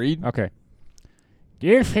can't read. Okay.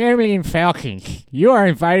 Dear family and Falcons, you are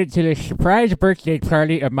invited to the surprise birthday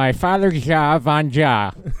party of my father, Ja Von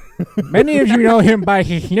Ja. Many of you know him by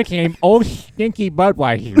his nickname, Old Stinky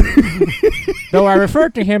Budweiser. Though I refer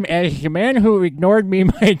to him as the man who ignored me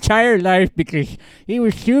my entire life because he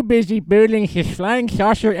was too busy building his flying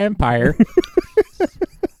saucer empire,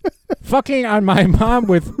 fucking on my mom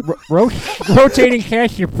with rotating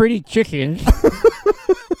cast of pretty chickens,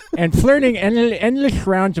 and flirting endless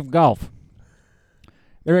rounds of golf.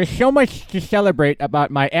 There is so much to celebrate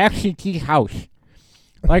about my absentee house.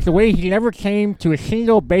 Like the way he never came to a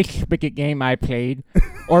single base spigot game I played,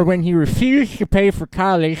 or when he refused to pay for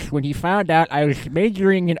college when he found out I was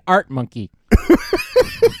majoring in art monkey.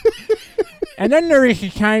 And then there is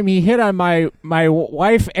the time he hit on my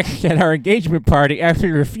wife ex at our engagement party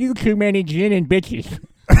after a few too many gin and bitches.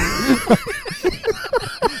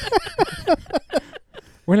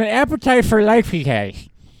 What an appetite for life he has.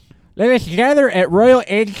 Let us gather at Royal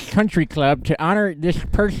Edge Country Club to honor this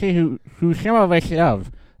person who some of us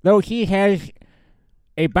love. Though he has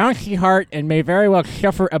a bouncy heart and may very well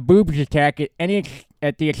suffer a boobs attack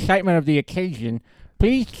at the excitement of the occasion,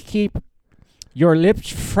 please keep your lips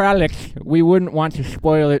frolic. We wouldn't want to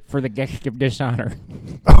spoil it for the guest of dishonor.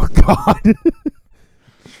 Oh, God.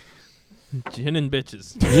 Gin and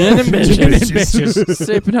bitches. Gin and bitches. Gin and bitches.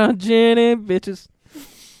 Sipping on gin and bitches.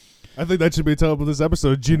 I think that should be the title of this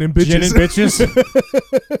episode, Gin and Bitches. Gin and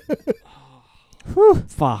bitches. Whew,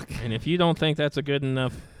 fuck. And if you don't think that's a good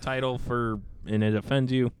enough title and it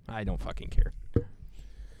offends you, I don't fucking care.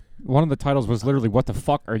 One of the titles was literally, "What the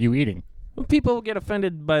fuck are you eating?" Well, people get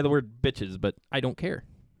offended by the word bitches, but I don't care.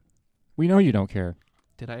 We know you don't care.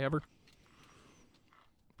 Did I ever?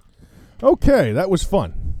 Okay, that was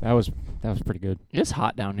fun. That was pretty good. It's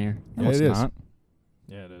hot down here. No, Yeah, it's it is. not.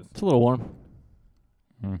 Yeah, it is. It's a little warm.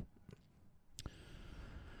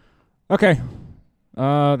 Okay.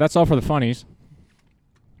 That's all for the funnies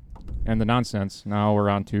and the nonsense. Now we're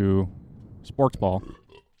on to sports ball.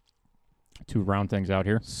 To round things out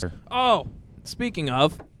here. Oh, speaking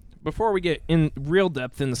of, before we get in real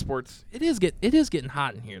depth in the sports, it is getting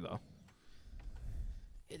hot in here, though.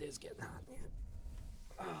 It is getting hot in here.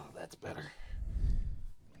 Oh, that's better.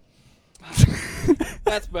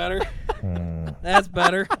 That's better. That's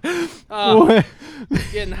better. Oh,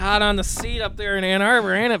 getting hot on the seat up there in Ann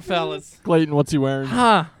Arbor, ain't it, fellas? Clayton, what's he wearing?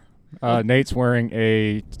 Huh. Nate's wearing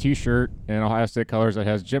a T-shirt in Ohio State colors that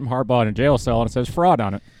has Jim Harbaugh in a jail cell and it says fraud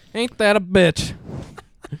on it. Ain't that a bitch?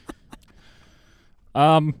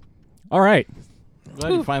 All right.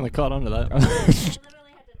 Glad you finally caught on to that.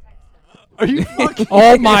 Are you fucking?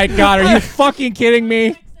 Oh my God! Are you fucking kidding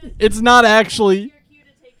me? It's not actually.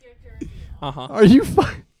 Uh-huh. Are you?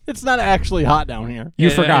 It's not actually hot down here. You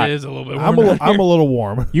forgot. It is a little bit I'm warm. a little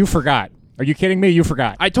warm. You forgot. Are you kidding me? You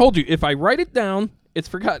forgot. I told you, if I write it down, it's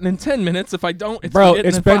forgotten in 10 minutes. If I don't, it's Bro, forgotten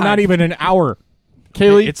it's in been 5. not even an hour.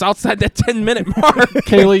 Kaylee, It's outside that 10-minute mark.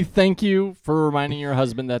 Kaylee, thank you for reminding your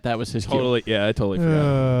husband that was his cue. Totally, yeah, I totally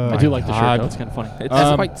forgot. I do like the shirt, God. though. It's kind of funny. It's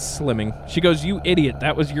Um, quite slimming. She goes, "You idiot!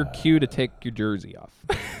 That was your cue to take your jersey off."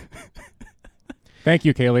 Thank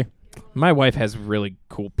you, Kaylee. My wife has really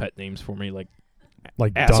cool pet names for me, like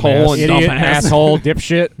Like Asshole dumbass, and Idiot, dumbass. asshole,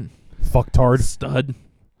 dipshit. fucktard. stud.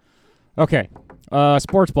 Okay.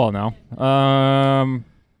 Sports ball now.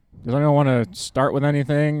 Does anyone want to start with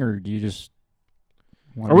anything, or do you just?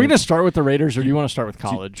 Are we going to start with the Raiders, or do you want to start with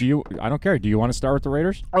college? Do you? I don't care. Do you want to start with the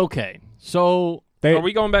Raiders? Okay, so They, Are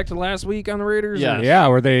we going back to last week on the Raiders? Yeah. or- yeah,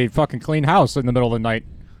 where they fucking clean house in the middle of the night.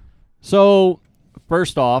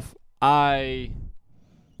 first off,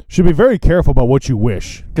 Should be very careful about what you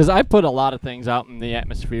wish. because I put a lot of things out in the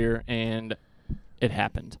atmosphere, and it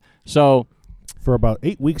happened. So For about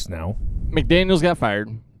 8 weeks now. McDaniels got fired,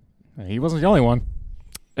 He wasn't the only one.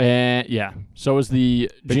 and yeah, so was the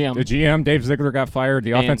GM. The GM, Dave Ziegler, got fired.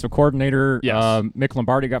 The And- offensive coordinator, Yes. Mick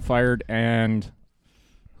Lombardi, got fired. And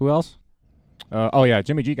who else?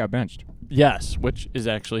 Jimmy G got benched. Yes, which is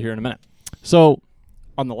actually here in a minute. So,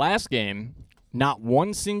 on the last game, not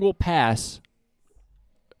one single pass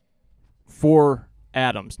for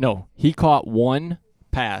Adams. No, he caught one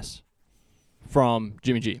pass from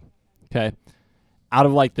Jimmy G. Okay? Out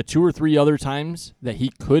of like the 2 or 3 other times that he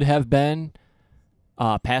could have been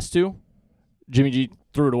passed to, Jimmy G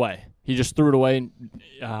threw it away. He just threw it away,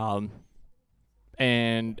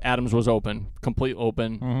 and Adams was open, complete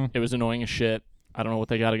open. Mm-hmm. It was annoying as shit. I don't know what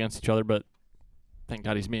they got against each other, but thank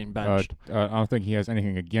God he's being benched. I don't think he has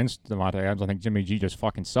anything against Devontae Adams. I think Jimmy G just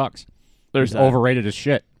fucking sucks. There's He's that. overrated as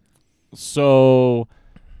shit. So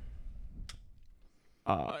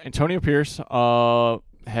Antonio Pierce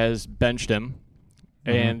has benched him,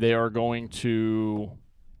 and they are going to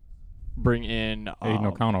bring in Aiden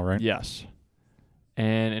O'Connell, right? Yes.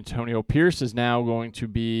 And Antonio Pierce is now going to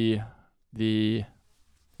be the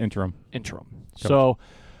Interim. Coach. So,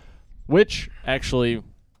 which actually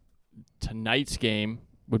tonight's game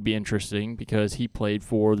would be interesting because he played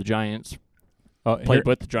for the Giants, played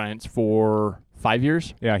with the Giants for 5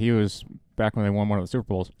 years. Yeah, he was back when they won one of the Super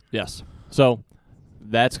Bowls. Yes. So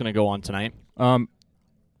that's going to go on tonight.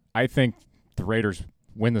 I think the Raiders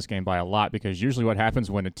win this game by a lot because usually what happens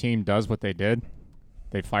when a team does what they did,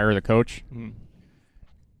 they fire the coach.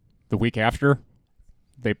 The week after,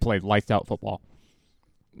 they play lights-out football.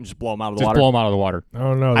 Just blow them out of the Just water. blow them out of the water. I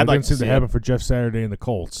don't know. That I'd like didn't to seem to see happen it. for Jeff Saturday and the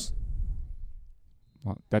Colts.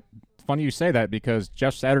 Well, that's funny you say that because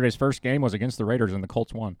Jeff Saturday's first game was against the Raiders and the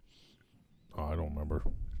Colts won. Oh, I don't remember.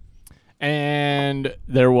 And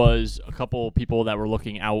there was a couple people that were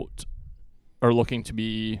looking to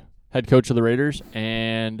be head coach of the Raiders,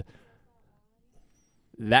 and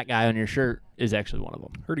that guy on your shirt is actually one of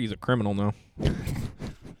them. Heard he's a criminal now.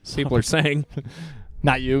 People are saying.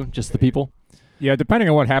 Not you, just the people. Yeah, depending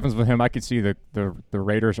on what happens with him, I could see the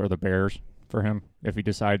Raiders or the Bears for him if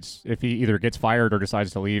he either gets fired or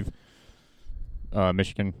decides to leave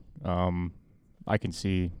Michigan. I can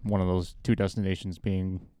see one of those two destinations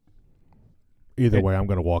being. Either way, I'm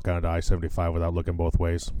going to walk onto I-75 without looking both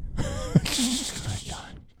ways.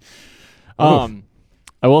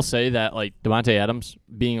 I will say that like Devontae Adams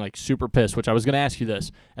being like super pissed, which I was going to ask you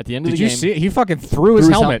this at the end of Did the you game. see it? He fucking threw his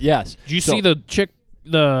helmet. Yes. Did you see the chick,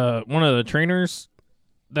 one of the trainers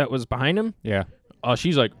that was behind him? Yeah.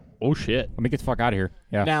 She's like, oh shit. Let me get the fuck out of here.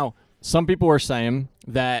 Yeah. Now, some people were saying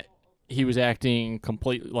that he was acting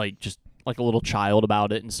completely like just like a little child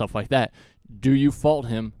about it and stuff like that. Do you fault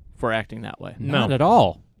him for acting that way? No. Not at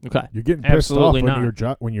all. Okay. You're getting pissed Absolutely off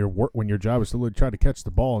not. when your job is to literally try to catch the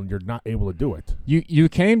ball and you're not able to do it. You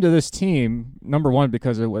came to this team, number one,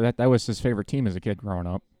 because that was his favorite team as a kid growing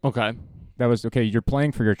up. Okay. That was, okay, you're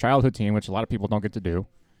playing for your childhood team, which a lot of people don't get to do.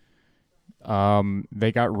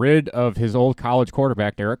 They got rid of his old college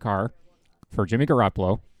quarterback, Derek Carr, for Jimmy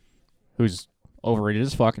Garoppolo, who's overrated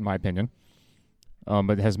as fuck, in my opinion,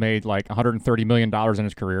 but has made like $130 million in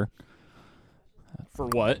his career. For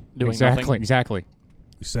what? Doing Exactly. Exactly.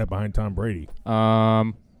 He sat behind Tom Brady.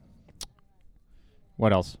 What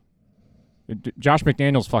else? Josh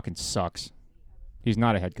McDaniels fucking sucks. He's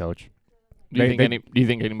not a head coach. nothing. Do you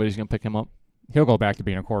think anybody's going to pick him up? He'll go back to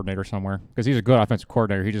being a coordinator somewhere because he's a good offensive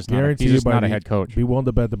coordinator. He's just Guarantee he's just you not a head coach. Be willing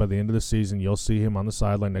to bet that by the end of the season, you'll see him on the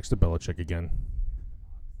sideline next to Belichick again.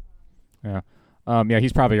 Yeah. Yeah,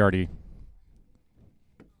 he's probably already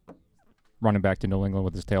running back to New England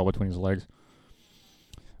with his tail between his legs.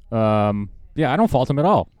 Yeah, I don't fault him at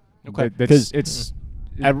all. Okay. Because it's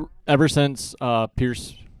Ever since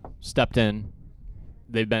Pierce stepped in,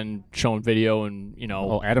 they've been showing video and,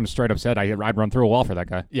 Oh, Adam straight up said I'd run through a wall for that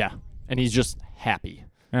guy. yeah. And he's just happy.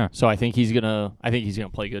 Yeah. So I think he's gonna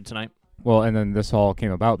play good tonight. Well, and then this all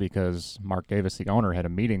came about because Mark Davis, the owner, had a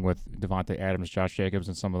meeting with Devontae Adams, Josh Jacobs,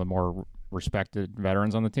 and some of the more respected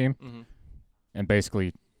veterans on the team, and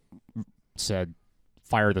basically said,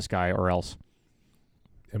 "Fire this guy or else."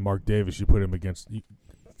 And Mark Davis, you put him against.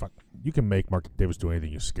 You can make Mark Davis do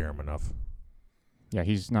anything. You scare him enough. Yeah,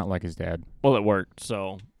 he's not like his dad. Well, it worked.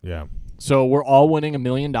 So Yeah. we're all winning $1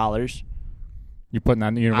 million. You putting that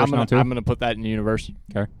in the universe now too? I'm gonna put that in the universe.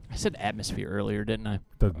 Okay. I said atmosphere earlier, didn't I?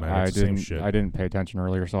 Doesn't matter. It's the same shit. I didn't pay attention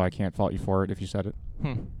earlier, so I can't fault you for it if you said it.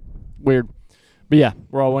 Weird. But yeah,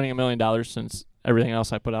 we're all winning $1 million since everything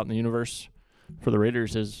else I put out in the universe for the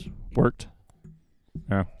Raiders has worked.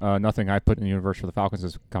 Yeah. Nothing I put in the universe for the Falcons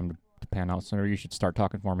has come to pan out. So you should start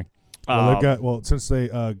talking for me. Since they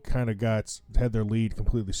kind of had their lead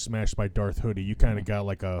completely smashed by Darth Hoodie, you kind of got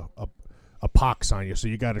like a pox on you. So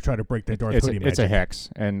you got to try to break that Darth Hoodie magic. It's a hex,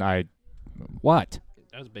 and what?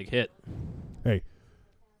 That was a big hit. Hey,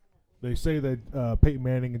 they say that Peyton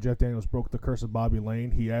Manning and Jeff Daniels broke the curse of Bobby Lane.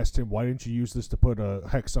 He asked him, "Why didn't you use this to put a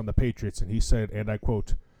hex on the Patriots?" And he said, and I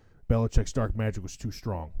quote, "Belichick's dark magic was too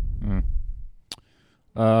strong."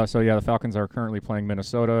 So yeah, the Falcons are currently playing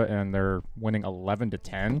Minnesota, and they're winning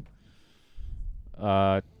 11-10.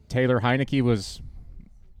 Taylor Heineke was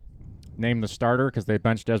named the starter because they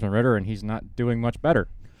benched Desmond Ridder, and he's not doing much better.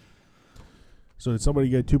 So did somebody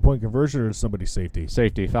get a 2-point conversion, or did somebody safety?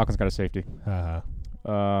 Safety. Falcons got a safety.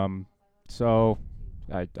 Uh-huh. So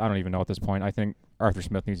I don't even know at this point. I think Arthur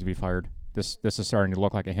Smith needs to be fired. this is starting to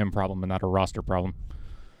look like a him problem and not a roster problem.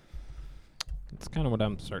 That's kind of what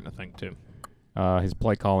I'm starting to think too. His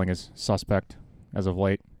play calling is suspect as of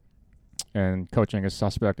late, and coaching is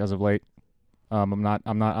suspect as of late. I'm not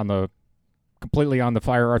completely on the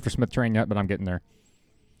fire Arthur Smith train yet, but I'm getting there.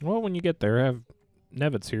 Well, when you get there, have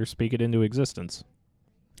Nevitz here speak it into existence.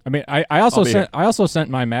 I mean, I also sent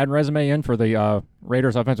my Madden resume in for the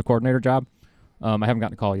Raiders offensive coordinator job. I haven't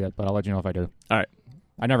gotten a call yet, but I'll let you know if I do. All right.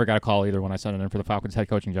 I never got a call either when I sent it in for the Falcons head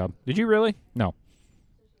coaching job. Did you really? No.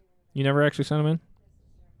 You never actually sent him in?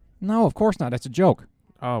 No, of course not. That's a joke.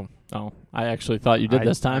 Oh. Oh, I actually thought you did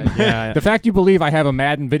this time. Yeah. The fact you believe I have a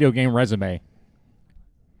Madden video game resume,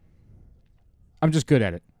 I'm just good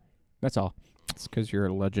at it. That's all. It's because you're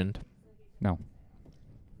a legend. No.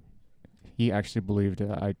 He actually believed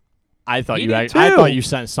I thought He you. did I too. thought you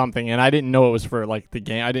sent something, and I didn't know it was for like the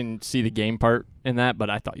game. I didn't see the game part in that, but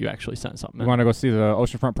I thought you actually sent something. You want to go see the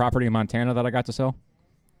oceanfront property in Montana that I got to sell?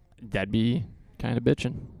 That'd be kind of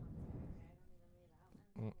bitching.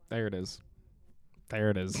 There it is. There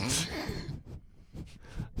it is.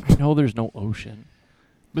 I know there's no ocean,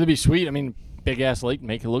 but it'd be sweet. I mean, big ass lake,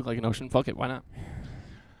 make it look like an ocean. Fuck it, why not?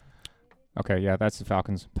 Okay, yeah, that's the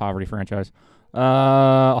Falcons' poverty franchise.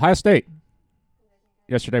 Ohio State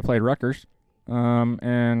yesterday played Rutgers,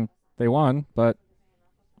 and they won, but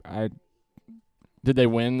Did they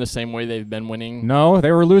win the same way they've been winning? no,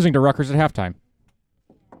 they were losing to Rutgers at halftime.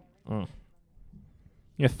 Oh.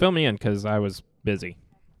 Yeah, fill me in because I was busy.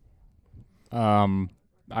 I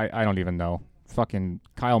don't even know. Fucking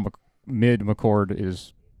Kyle McCord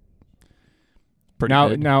is Pretty now.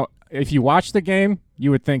 good. Now, if you watch the game,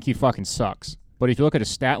 you would think he fucking sucks. But if you look at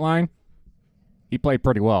his stat line, he played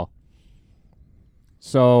pretty well.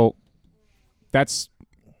 So that's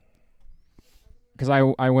because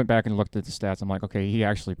I went back and looked at the stats. I'm like, okay, he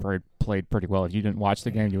actually played pretty well. If you didn't watch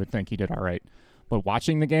the game, you would think he did all right. But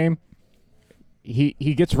watching the game, he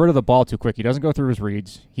gets rid of the ball too quick. He doesn't go through his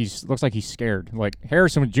reads. Looks like he's scared. Like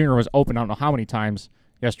Harrison Jr. was open I don't know how many times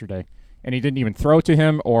yesterday, and he didn't even throw to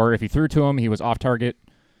him, or if he threw to him, he was off target.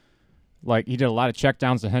 Like, he did a lot of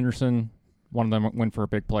checkdowns to Henderson. One of them went for a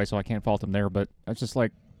big play, so I can't fault him there. But it's just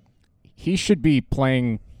like, he should be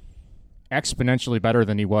playing exponentially better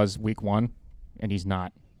than he was week one, and he's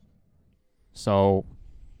not. So,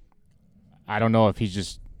 I don't know if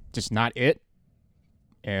he's just not it,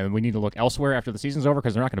 and we need to look elsewhere after the season's over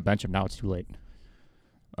because they're not going to bench him now. It's too late.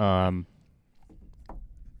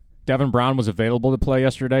 Devin Brown was available to play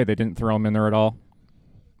yesterday. They didn't throw him in there at all.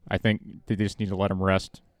 I think they just need to let him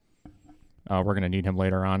rest. We're going to need him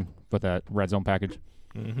later on with that red zone package.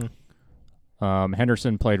 Mm-hmm.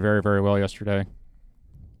 Henderson played very, very well yesterday.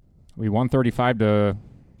 We won 35 to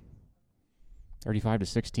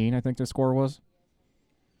 16, I think the score was.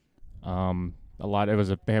 We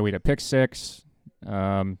had a pick six.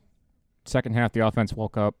 Second half, the offense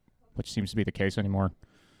woke up, which seems to be the case anymore.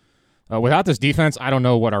 Without this defense, I don't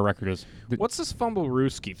know what our record is. What's this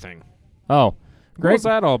Fumble-Rooski thing? Oh, What was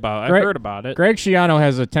that all about? I've heard about it. Greg Schiano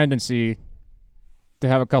has a tendency to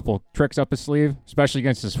have a couple tricks up his sleeve, especially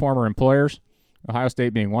against his former employers, Ohio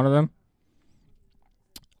State being one of them.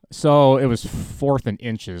 So it was 4th and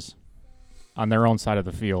inches on their own side of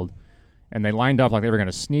the field, and they lined up like they were going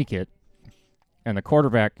to sneak it, and the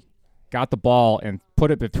quarterback got the ball and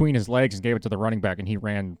put it between his legs and gave it to the running back, and he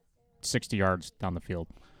ran 60 yards down the field.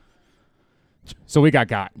 So we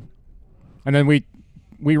got. And then we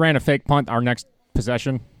ran a fake punt our next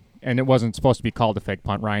possession, and it wasn't supposed to be called a fake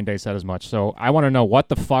punt. Ryan Day said as much. So I want to know what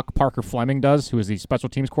the fuck Parker Fleming does, who is the special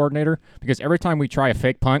teams coordinator, because every time we try a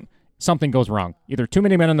fake punt, something goes wrong. Either too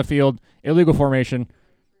many men on the field, illegal formation.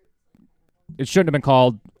 It shouldn't have been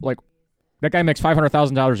called. Like, that guy makes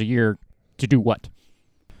 $500,000 a year to do what?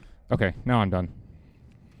 Okay, now I'm done.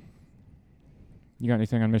 You got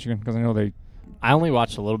anything on Michigan? Because I know I only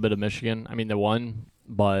watched a little bit of Michigan. I mean, they won,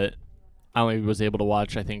 but I only was able to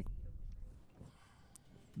watch, I think,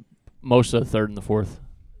 most of the third and the fourth.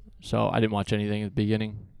 So I didn't watch anything at the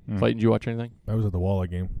beginning. Clayton, did you watch anything? I was at the Walla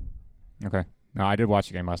game. Okay. No, I did watch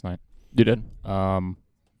the game last night. You did?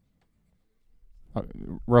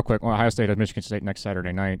 Real quick, Ohio State has Michigan State next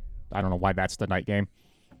Saturday night. I don't know why that's the night game.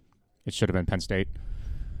 It should have been Penn State.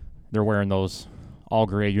 They're wearing those all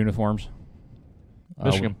gray uniforms.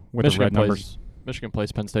 Michigan with the red numbers. Michigan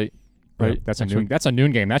plays Penn State, right? That's a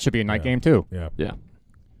noon game. That should be a night game too. Yeah. Yeah.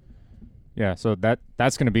 Yeah, so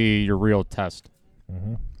that's going to be your real test.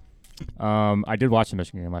 Mm-hmm. I did watch the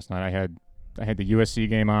Michigan game last night. I had the USC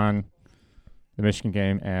game on, the Michigan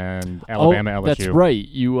game, and Alabama LSU. That's right.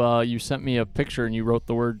 You sent me a picture and you wrote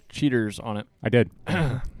the word cheaters on it. I did.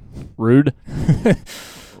 Rude.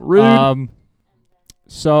 Rude.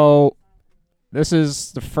 So this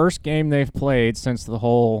is the first game they've played since the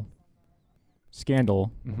whole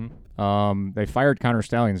scandal. Mm-hmm. They fired Connor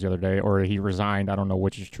Stallions the other day, or he resigned. I don't know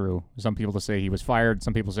which is true. Some people say he was fired.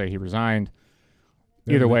 Some people say he resigned.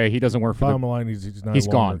 Either way, he doesn't work for bottom line. He's not. He's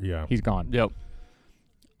longer, gone. Yeah, He's gone. Yep.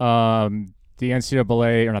 The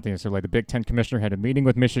NCAA, or not the NCAA, the Big Ten commissioner had a meeting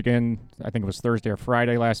with Michigan, I think it was Thursday or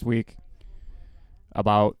Friday last week,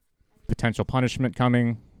 about potential punishment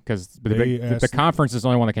coming, because the conference is the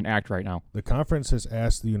only one that can act right now. The conference has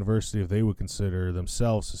asked the university if they would consider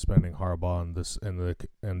themselves suspending Harbaugh,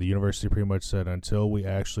 and the university pretty much said until we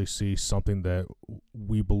actually see something that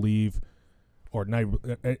we believe, or not,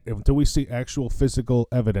 until we see actual physical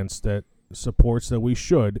evidence that supports that we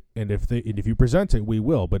should, and if you present it, we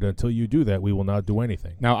will. But until you do that, we will not do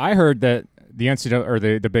anything. Now, I heard that the NCAA or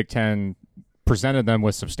the Big Ten presented them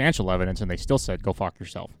with substantial evidence, and they still said, "Go fuck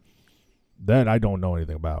yourself." That I don't know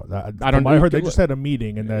anything about. I heard they just had a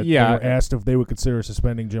meeting, and that they were asked if they would consider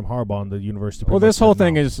suspending Jim Harbaugh, and the university. Well, this whole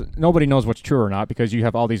thing is nobody knows what's true or not, because you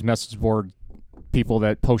have all these message board people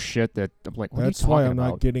that post shit that I'm like, what that's are you why talking I'm about?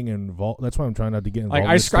 not getting involved. That's why I'm trying not to get involved.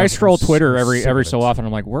 Like I scroll Twitter every so often.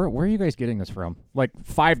 I'm like, where are you guys getting this from? Like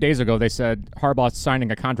 5 days ago, they said Harbaugh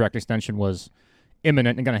signing a contract extension was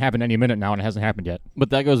imminent and going to happen any minute now, and it hasn't happened yet. But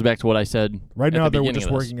that goes back to what I said. Right now, they're beginning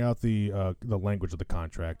just of this. working out the language of the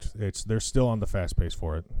contract. They're still on the fast pace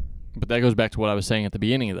for it. But that goes back to what I was saying at the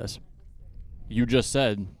beginning of this. You just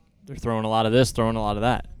said they're throwing a lot of this, throwing a lot of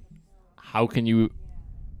that. How can you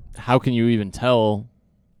even tell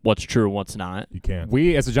what's true and what's not? You can't.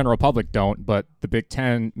 We, as the general public, don't, but the Big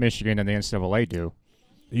Ten, Michigan, and the NCAA do.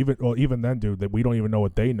 Even then, dude, that we don't even know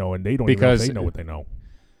what they know, and they don't Because even know if they know what they know.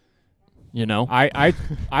 You know?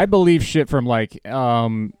 I believe shit from like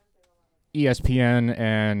ESPN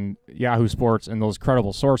and Yahoo Sports and those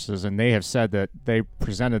credible sources, and they have said that they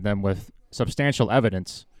presented them with substantial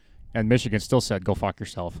evidence, and Michigan still said, "Go fuck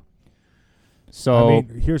yourself." So I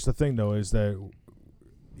mean, here's the thing, though, is that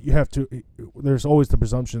you have to. There's always the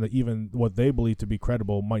presumption that even what they believe to be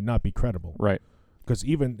credible might not be credible, right? Because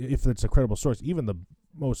even if it's a credible source, even the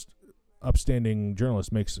most upstanding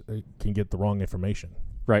journalist can get the wrong information.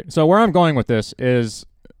 Right. So where I'm going with this is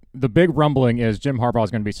the big rumbling is Jim Harbaugh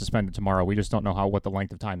is going to be suspended tomorrow. We just don't know what the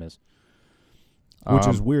length of time is. Which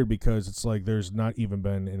is weird because it's like there's not even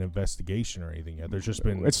been an investigation or anything yet. There's just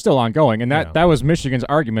been... It's still ongoing. And that was Michigan's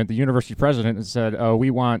argument. The university president said,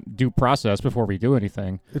 we want due process before we do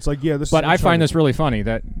anything. It's like, yeah, this But I find this really funny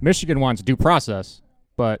that Michigan wants due process,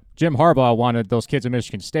 but Jim Harbaugh wanted those kids at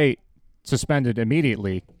Michigan State suspended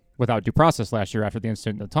immediately without due process last year after the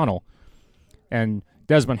incident in the tunnel. And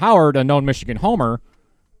Desmond Howard, a known Michigan homer,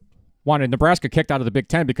 wanted Nebraska kicked out of the Big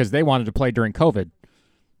Ten because they wanted to play during COVID.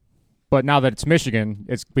 But now that it's Michigan,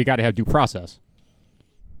 we got to have due process.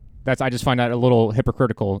 I just find that a little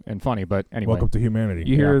hypocritical and funny. But anyway, welcome to humanity.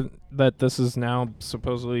 You hear that this is now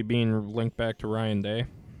supposedly being linked back to Ryan Day?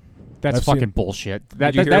 That's fucking bullshit.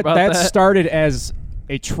 Did you hear about that? That started as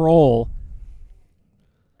a troll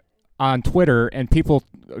on Twitter, and people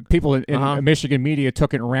in Michigan media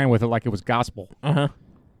took it and ran with it like it was gospel.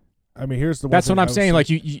 I mean, here's the one That's thing what I'm saying. Like,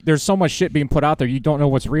 there's so much shit being put out there, you don't know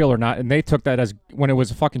what's real or not, and they took that as when it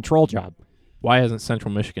was a fucking troll job. Why hasn't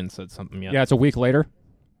Central Michigan said something yet? Yeah, it's a week later.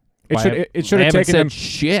 It They should have haven't taken them said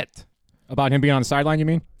shit about him being on the sideline. You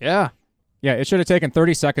mean? Yeah. Yeah, it should have taken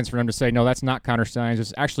 30 seconds for them to say, no, that's not Connor Steins.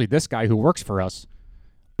 It's actually this guy who works for us.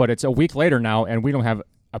 But it's a week later now, and we don't have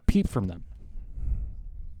a peep from them.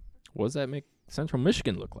 What does that make Central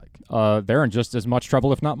Michigan look like? They're in just as much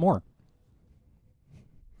trouble, if not more.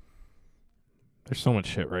 There's so much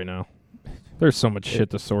shit right now. There's so much shit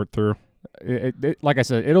to sort through. Like I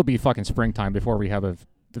said, it'll be fucking springtime before we have a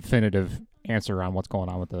definitive answer on what's going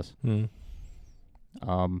on with this.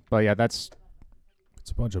 But yeah, it's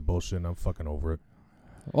a bunch of bullshit, and I'm fucking over it.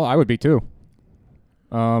 Well, I would be too.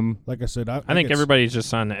 Like I said, I think everybody's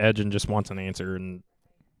just on the edge and just wants an answer. And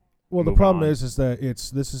well, the problem is that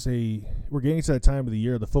we're getting to that time of the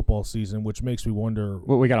year, the football season, which makes me wonder.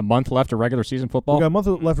 Well, we got a month left of regular season football. We got a month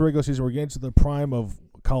left of regular season. We're getting to the prime of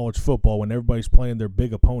college football when everybody's playing their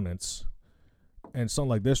big opponents, and something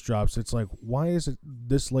like this drops. It's like, why is it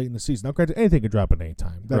this late in the season? Now, granted, anything could drop at any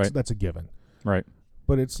time. That's a given. Right.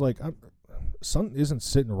 But it's like something isn't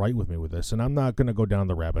sitting right with me with this, and I'm not going to go down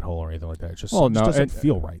the rabbit hole or anything like that. It just doesn't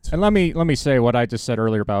feel right. And let me say what I just said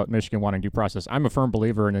earlier about Michigan wanting due process. I'm a firm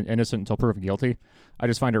believer in an innocent until proven guilty. I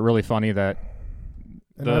just find it really funny that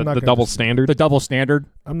the double standard. The double standard.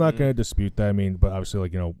 I'm not going to dispute that. I mean, but obviously,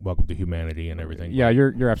 welcome to humanity and everything. Yeah,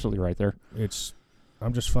 you're absolutely right there.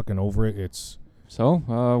 I'm just fucking over it. So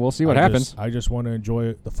we'll see what happens. I just want to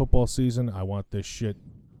enjoy the football season. I want this shit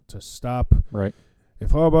to stop. Right. If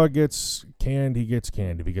Harbaugh gets canned, he gets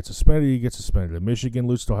canned. If he gets suspended, he gets suspended. If Michigan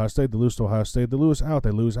loses to Ohio State, they lose to Ohio State. They lose out, they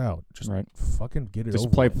lose out. Just Right. fucking get it Just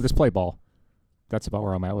over with. Just play ball. That's about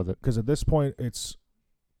where I'm at with it. Because at this point,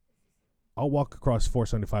 I'll walk across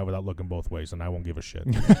 475 without looking both ways, and I won't give a shit.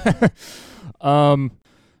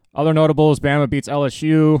 Other notables: Bama beats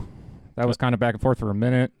LSU. That was kind of back and forth for a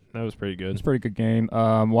minute. That was pretty It was good. a pretty good game.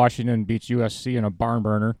 Washington beats USC in a barn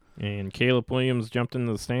burner. And Caleb Williams jumped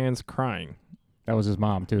into the stands crying. That was his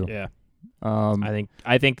mom too. Yeah. Um,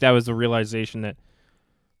 I think that was the realization that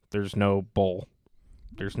there's no bowl.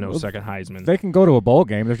 There's no Well, second Heisman. they can go to a bowl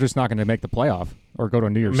game. They're just not going to make the playoff or go to a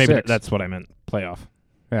New Year's Maybe Six. that's what I meant. Playoff.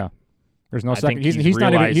 Yeah. There's no I second. think He's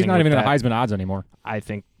not even. He's realizing not even in with the that- Heisman odds anymore. I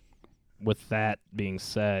think with that being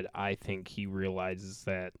said, I think he realizes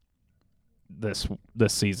that this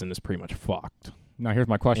season is pretty much fucked. Now here's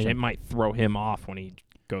my And question. it might throw him off when he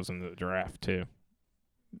goes into the draft too.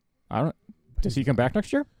 Does he come back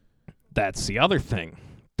next year? That's the other thing.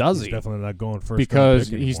 Does He's he? definitely not going first. Because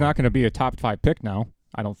round pick he's anymore. not going to be a top 5 pick now.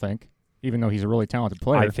 I don't think, even though he's a really talented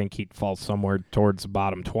player. I think he'd fall somewhere towards the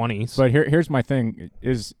bottom 20s. But here's my thing: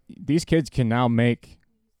 is these kids can now make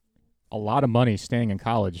a lot of money staying in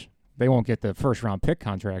college. They won't get the first round pick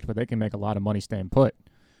contract, but they can make a lot of money staying put.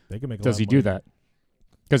 They can make. A Does lot he of do money. that?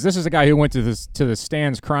 Because this is a guy who went to the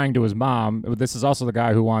stands crying to his mom. This is also the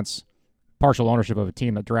guy who wants partial ownership of a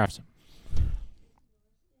team that drafts him.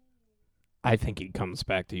 I think he comes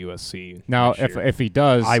back to USC. Now, next year. if he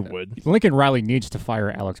does, I would. Lincoln Riley needs to fire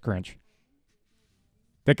Alex Grinch.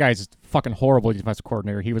 That guy's a fucking horrible defensive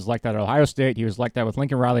coordinator. He was like that at Ohio State. He was like that with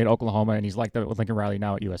Lincoln Riley at Oklahoma, and he's like that with Lincoln Riley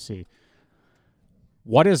now at USC.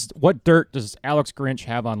 What dirt does Alex Grinch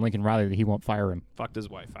have on Lincoln Riley that he won't fire him? Fucked his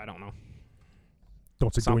wife. I don't know.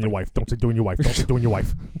 Don't say doing Something. your wife. Don't say doing your wife. Don't say doing your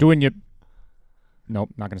wife. Doing you? Nope,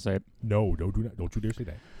 not gonna say it. No, don't do that. Don't you dare say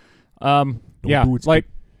that. Don't do it, it's like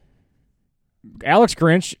Alex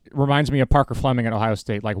Grinch reminds me of Parker Fleming at Ohio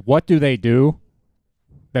State. Like, what do they do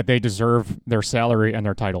that they deserve their salary and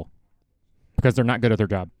their title? Because they're not good at their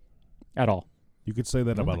job at all. You could say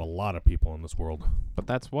that about a lot of people in this world. But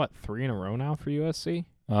that's what, 3 in a row now for USC?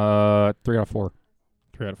 3 out of 4.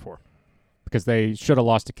 3 out of 4. Because they should have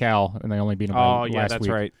lost to Cal, and they only beat them Oh, last yeah, that's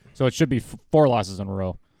week. right. So it should be 4 losses in a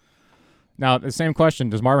row. Now, the same question,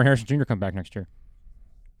 does Marvin Harrison Jr. come back next year?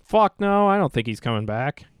 Fuck no, I don't think he's coming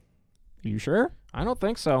back. Are you sure? I don't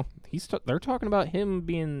think so. They're talking about him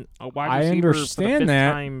being a wide I receiver for the understand fifth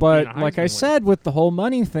that, time but being a like Heisman I winner. said, with the whole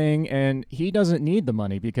money thing, and he doesn't need the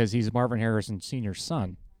money because he's Marvin Harrison Sr.'s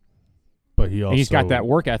son. But he also And he's got that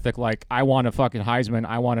work ethic like, I want a fucking Heisman,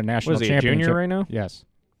 I want a national Was he a championship. junior right now? Yes.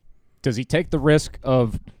 Does he take the risk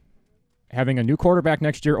of having a new quarterback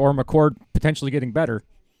next year or McCord potentially getting better?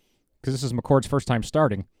 Because this is McCord's first time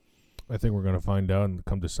starting. I think we're going to find out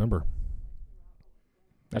come December.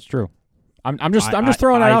 That's true. I'm just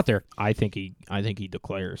throwing that out there. I think he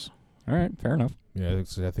declares. All right, fair enough. Yeah, I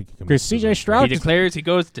think he can. Because C.J. Stroud, He declares he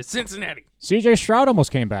goes to Cincinnati. C.J. Stroud almost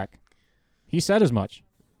came back. He said as much,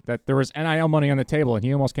 that there was NIL money on the table, and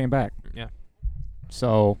he almost came back. Yeah.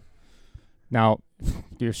 So now,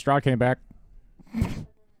 if Stroud came back,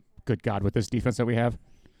 good God, with this defense that we have.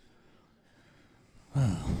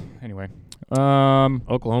 Anyway,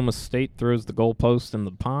 Oklahoma State throws the goalpost in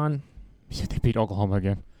the pond. they beat Oklahoma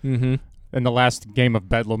again Mm-hmm. in the last game of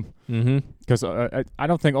Bedlam. Mm-hmm. Because I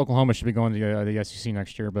don't think Oklahoma should be going to the SEC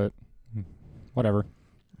next year, but whatever.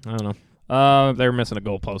 I don't know. They're missing a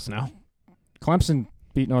goalpost now. Clemson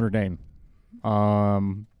beat Notre Dame.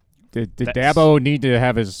 Did That's- Dabo need to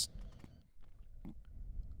have his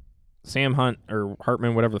Sam Hunt or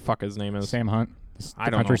Hartman, whatever the fuck his name is. Sam Hunt, I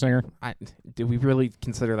the don't country know. singer? Do we really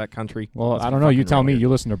consider that country? Well, Let's I be don't know. You fucking tell real me. here. You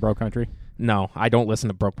listen to Bro Country. No, I don't listen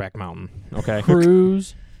to Brokeback Mountain. Okay.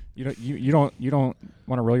 Cruise. You don't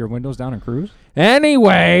want to roll your windows down and cruise?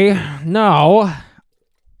 Anyway, no.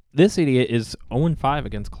 This idiot is 0-5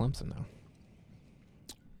 against Clemson now.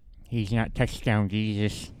 He's not touchdown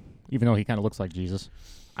Jesus, even though he kind of looks like Jesus.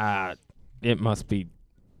 It must be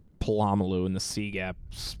Palamalu in the C Gap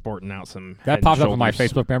sporting out some. That head and popped up in my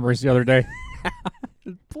shoulders. Facebook memories the other day.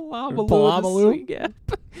 Palamalu. In the C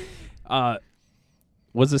Gap.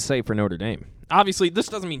 What does this say for Notre Dame? Obviously, this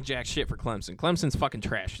doesn't mean jack shit for Clemson. Clemson's fucking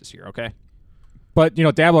trash this year, okay? But,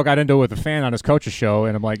 Dabo got into it with a fan on his coach's show,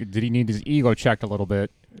 and I'm like, did he need his ego checked a little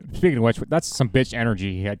bit? Speaking of which, that's some bitch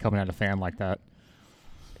energy he had coming at a fan like that.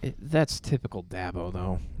 That's typical Dabo,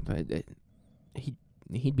 though.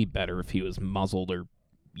 He'd be better if he was muzzled or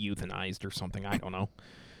euthanized or something. I don't know.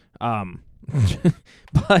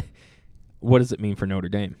 But what does it mean for Notre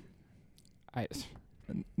Dame?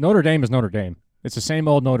 Notre Dame is Notre Dame. It's the same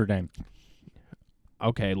old Notre Dame.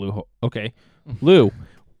 Okay, Lou. Okay, Lou.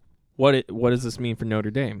 What does this mean for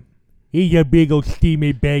Notre Dame? He's a big old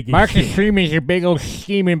steaming bag of Marcus Freeman's a big old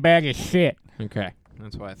steaming bag of shit. Okay,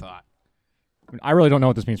 that's what I thought. I really don't know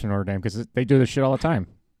what this means for Notre Dame because they do this shit all the time.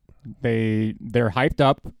 They're hyped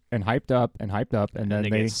up and hyped up and hyped up, and then they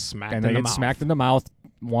get smacked in the mouth. smacked in the mouth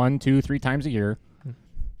 1, 2, 3 times a year.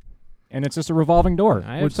 And it's just a revolving door.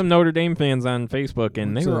 I have some Notre Dame fans on Facebook,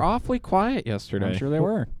 and they What's were that? awfully quiet yesterday. I'm sure they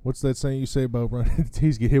were. What's that saying you say about running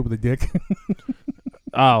titties get hit with a dick?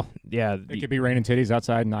 Oh, yeah. It could be raining titties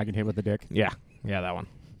outside, and I get hit with the dick. Yeah, that one.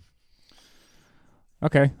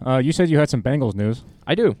 Okay. You said you had some Bengals news.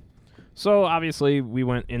 I do. So, obviously, we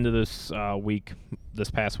went into this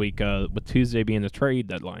past week, with Tuesday being the trade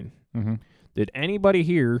deadline. Mm-hmm. Did anybody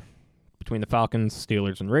here, between the Falcons,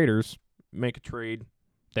 Steelers, and Raiders, make a trade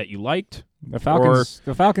that you liked? The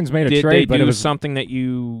Falcons made a Did trade, they but do it was something that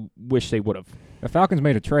you wish they would have? the Falcons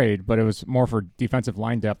made a trade, but it was more for defensive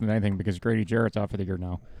line depth than anything because Grady Jarrett's out for the year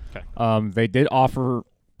now. Okay. They did offer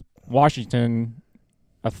Washington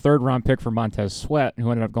a 3rd-round pick for Montez Sweat,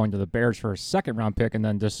 who ended up going to the Bears for a 2nd-round pick and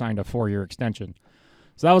then just signed a 4-year extension.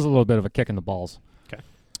 So that was a little bit of a kick in the balls. Okay.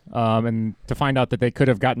 And to find out that they could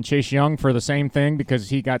have gotten Chase Young for the same thing because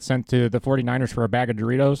he got sent to the 49ers for a bag of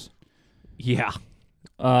Doritos. Yeah.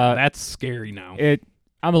 That's scary now.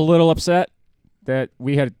 I'm a little upset that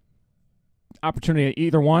we had opportunity at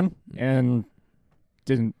either one and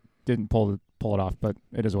didn't pull it off, but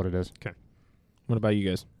it is what it is. What about you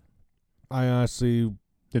guys? I honestly,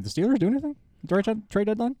 Did the Steelers do anything during trade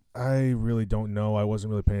deadline? I really don't know. I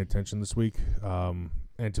wasn't really paying attention this week.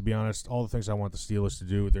 And to be honest, all the things I want the Steelers to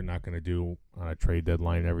do, they're not going to do on a trade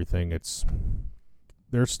deadline and everything.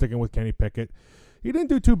 They're sticking with Kenny Pickett. He didn't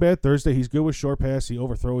do too bad Thursday. He's good with short pass. He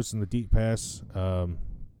overthrows in the deep pass.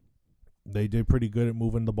 They did pretty good at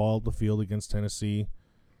moving the ball up the field against Tennessee.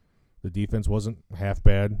 The defense wasn't half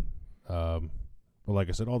bad. But like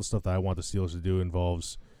I said, all the stuff that I want the Steelers to do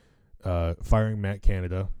involves firing Matt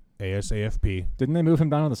Canada, ASAFP. Didn't they move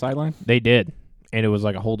him down on the sideline? They did, and it was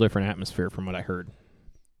like a whole different atmosphere from what I heard.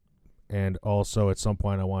 And also, at some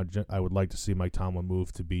point, I would like to see Mike Tomlin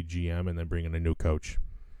move to be GM and then bring in a new coach.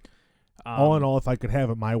 All in all, if I could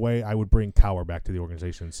have it my way, I would bring Cowher back to the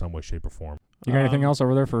organization in some way, shape, or form. You got anything else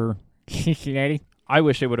over there for Cincinnati? I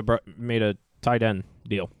wish they would have made a tight end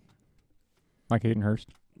deal. Like Hayden Hurst?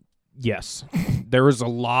 Yes. There was a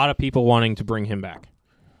lot of people wanting to bring him back,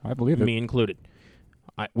 I believe it. me included.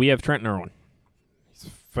 We have Trent Irwin. He's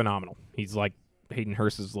phenomenal. He's like Hayden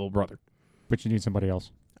Hurst's little brother. But you need somebody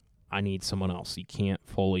else. I need someone else. You can't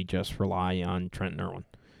fully just rely on Trent Irwin.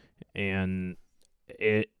 And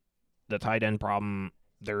the tight end problem,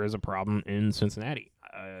 there is a problem in Cincinnati.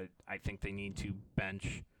 I think they need to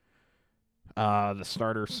bench the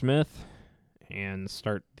starter Smith and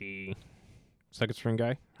start the second string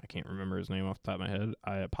guy. I can't remember his name off the top of my head.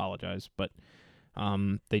 I apologize. But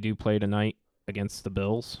they do play tonight against the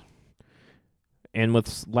Bills. And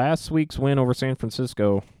with last week's win over San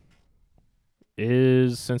Francisco,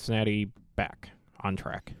 is Cincinnati back on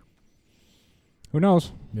track? Who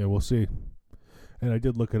knows? Yeah, we'll see. And I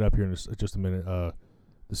did look it up here in just a minute. The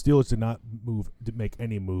Steelers did not make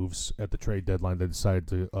any moves at the trade deadline. They decided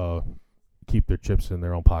to keep their chips in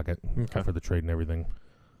their own pocket for the trade and everything.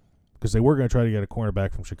 Because they were going to try to get a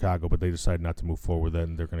cornerback from Chicago, but they decided not to move forward with that,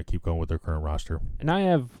 and they're going to keep going with their current roster. And I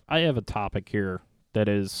have a topic here that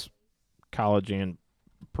is college and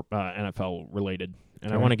NFL related,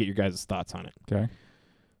 and I want to get your guys' thoughts on it. Okay.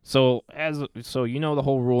 So you know the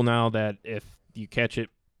whole rule now that if you catch it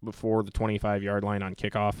before the 25-yard line on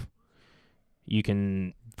kickoff, you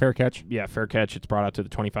can Fair catch. Yeah, fair catch. It's brought out to the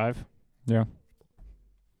 25. Yeah.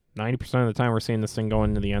 90% of the time we're seeing this thing go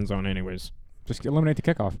into the end zone anyways. Just eliminate the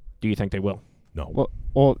kickoff. Do you think they will? No.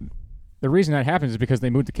 Well, the reason that happens is because they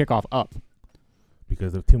moved the kickoff up.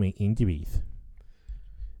 Because of too many injuries.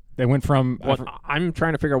 They went from... I'm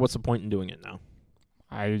trying to figure out what's the point in doing it now.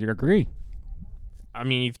 I agree. I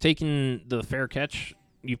mean, you've taken the fair catch.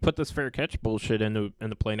 You've put this fair catch bullshit into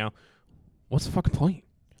play now. What's the fucking point?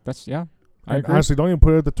 I agree. Honestly, don't even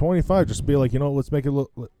put it at the 25. Just be like, let's make it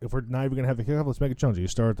look. If we're not even going to have the kickoff, let's make it challenging. You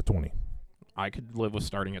start at the 20. I could live with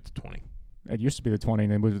starting at the 20. It used to be the 20,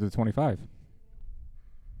 and they moved it to the 25.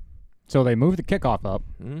 So they moved the kickoff up,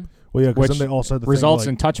 Well, yeah, because which then they also had the results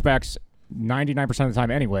thing in touchbacks 99% of the time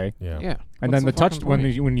anyway. Yeah. And then the touch when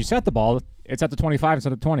you set the ball, it's at the 25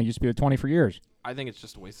 instead of 20. It used to be the 20 for years. I think it's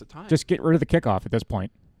just a waste of time. Just get rid of the kickoff at this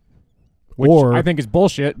point. Which Or- I think is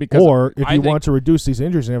bullshit because Or if you want to reduce these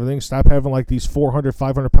injuries and everything, stop having like these 400,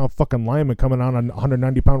 500-pound fucking linemen coming on a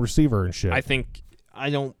 190-pound receiver and shit. I think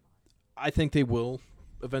they will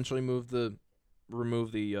eventually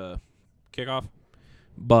remove the kickoff.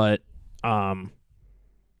 but I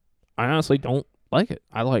honestly don't like it.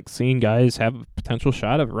 I like seeing guys have a potential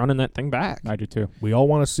shot of running that thing back. I do too. We all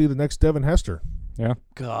want to see the next Devin Hester. Yeah.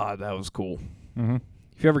 God, that was cool. Mm-hmm.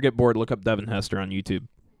 If you ever get bored, look up Devin Hester on YouTube.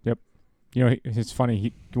 You know, it's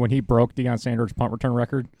funny. When he broke Deion Sanders' punt return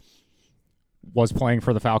record, was playing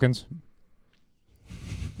for the Falcons,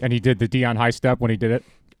 and he did the Deion high step when he did it.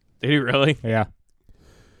 Did he really? Yeah.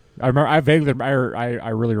 I remember. I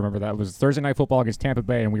really remember that. It was Thursday Night Football against Tampa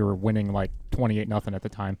Bay, and we were winning like 28-0 at the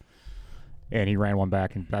time. And he ran one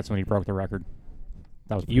back, and that's when he broke the record.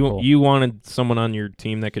 That was pretty cool. You wanted someone on your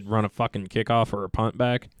team that could run a fucking kickoff or a punt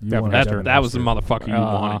back? You wanted Devin That was the Hester. motherfucker you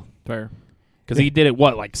wanted. Fair. Because he did it,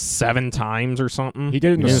 like 7 times or something? He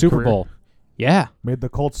did it in the his Super career? Bowl. Yeah. Made the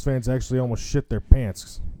Colts fans actually almost shit their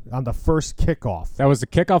pants on the first kickoff. That was the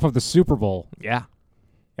kickoff of the Super Bowl. Yeah.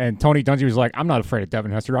 And Tony Dungy was like, I'm not afraid of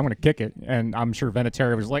Devin Hester. I'm going to kick it. And I'm sure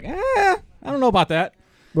Vinatieri was like, I don't know about that.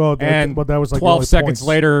 Well, And but that was like 12 the only seconds points.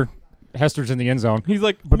 later, Hester's in the end zone. He's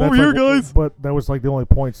like, But over that's here, like- guys. But that was like the only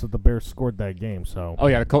points that the Bears scored that game. So Oh,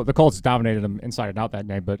 yeah, the Colts dominated them inside and out that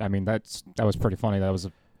day. But, I mean, that was pretty funny. That was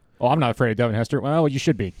I'm not afraid of Devin Hester. Well, you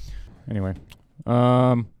should be. Anyway. you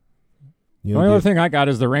The only other thing I got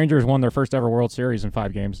is the Rangers won their first ever World Series in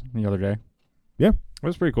 5 games the other day. That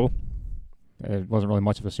was pretty cool. It wasn't really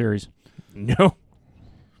much of a series. No.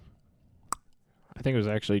 I think it was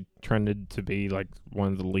actually trended to be like one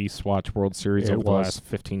of the least watched World Series It over the was. last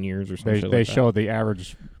 15 years or something. They showed the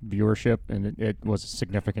average viewership, and it was a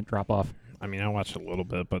significant drop-off. I mean, I watched a little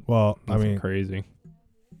bit, but Well, I nothing mean, crazy.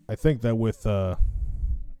 I think that with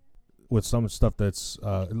some stuff that's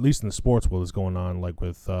at least in the sports world is going on, like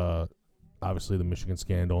with obviously the Michigan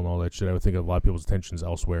scandal and all that shit, I would think a lot of people's attention's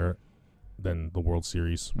elsewhere than the World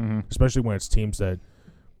Series, especially when it's teams that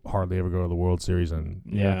hardly ever go to the World Series and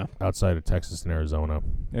Yeah. outside of Texas and Arizona.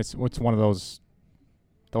 It's one of those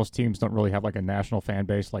teams don't really have like a national fan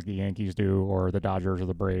base like the Yankees do or the Dodgers or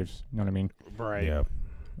the Braves. You know what I mean? Right. Yeah,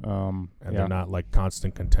 and yeah, they're not like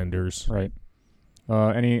constant contenders. right.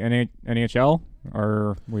 Any NHL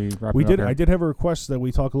or we wrapping We up did. here? I did have a request that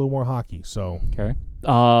we talk a little more hockey. So Okay.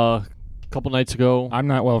 A couple nights ago, I'm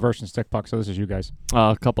not well versed in stick puck, so this is you guys.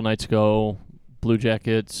 a couple nights ago, Blue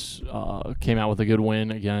Jackets came out with a good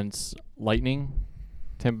win against Lightning,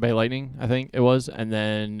 Tampa Bay Lightning, I think it was, and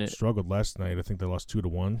then struggled last night. I think they lost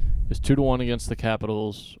 2-1. it's 2-1 against the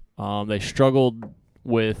Capitals. They struggled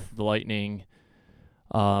with the Lightning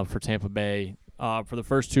for Tampa Bay for the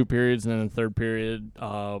first 2 periods, and then the third period,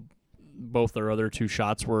 both their other 2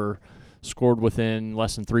 shots were scored within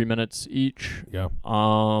less than 3 minutes each. Yeah,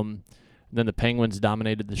 Then the Penguins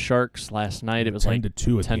dominated the Sharks last night. It was 10 like to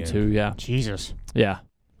 2 at the 10-2. end. Yeah, Jesus. yeah,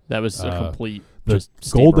 that was a complete. The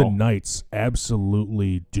just Golden steamroll. Knights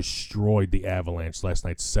absolutely destroyed the Avalanche last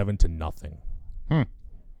night, 7-0.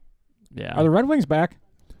 Yeah, Are the Red Wings back?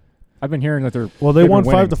 I've been hearing that they're Well, they they've won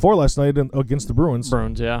been winning. 5-4 last night against the Bruins.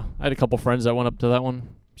 Bruins. Yeah, I had a couple friends that went up to that one.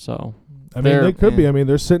 So I mean, They're- they could be. I mean,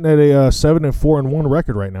 they're sitting at a 7-4-1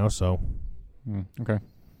 record right now. So Okay.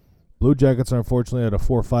 Blue Jackets are unfortunately at a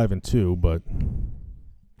 4-5-2, but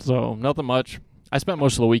so nothing much. I spent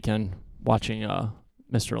most of the weekend watching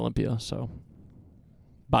Mr. Olympia. So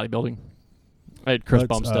bodybuilding. I had Chris Let's,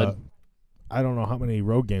 Bumstead. I don't know how many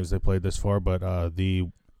road games they played this far, but at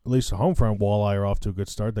least the home front Walleye are off to a good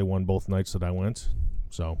start. They won both nights that I went.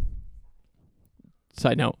 So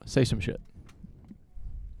Side note: say some shit.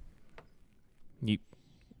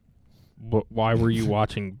 Why were you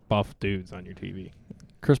watching buff dudes on your TV?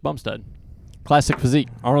 Chris Bumstead, classic physique.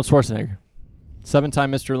 Arnold Schwarzenegger,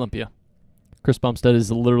 7-time Mr. Olympia. Chris Bumstead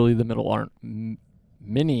is literally the middle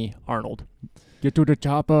mini Arnold. Get to the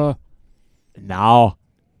chopper. Now,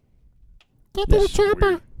 Get to the That's weird.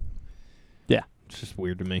 chopper. Yeah, It's just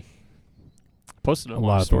weird to me. posted it a on lot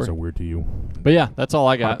my of things story. are weird to you. But yeah, that's all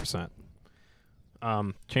I got. 100%.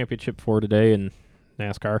 Championship 4 today in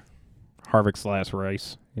NASCAR. Harvick's last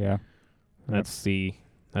race. Yeah. That's the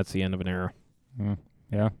end of an era.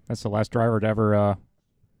 Yeah. That's the last driver to ever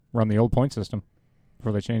run the old point system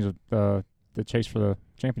before they changed the chase for the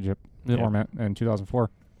championship Yep. format in 2004.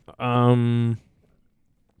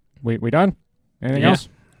 We done? Anything Yeah. else?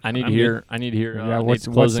 I need I'm to hear. I need to hear. Yeah. Nate's What's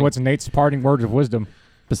closing. what's Nate's parting words of wisdom?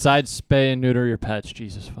 Besides spay and neuter your pets?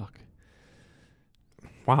 Jesus fuck.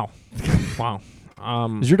 Wow. Wow.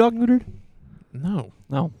 Is your dog neutered? No.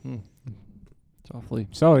 No. It's awfully.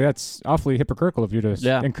 So that's awfully hypocritical of you to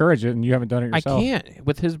Yeah. encourage it, and you haven't done it I yourself. can't.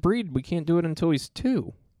 With his breed, we can't do it until he's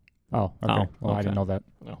 2. Oh, okay. Oh, Well, I okay. didn't know that.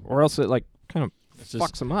 Or else it kind of It's just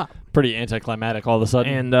fucks him up. pretty anticlimactic all of a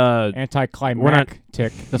sudden. And Anticlimactic.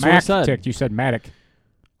 That's what I said. You said matic.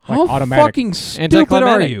 How automatic. fucking stupid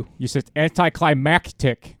Anticlimactic. are you? You said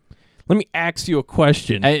anticlimactic. Let me ask you a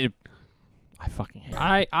question. I fucking hate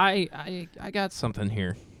it. I got something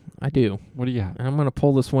here. I do. What do you have? And I'm gonna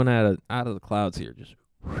pull this one out of the clouds here. Just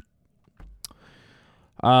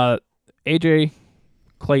AJ,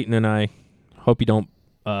 Clayton, and I hope you don't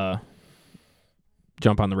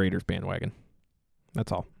jump on the Raiders bandwagon.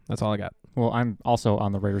 That's all. That's all I got. Well, I'm also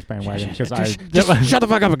on the Raiders bandwagon because Just shut the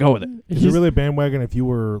fuck up and go with it. Is it really a bandwagon if you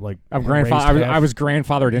were like I'm grandfather. I was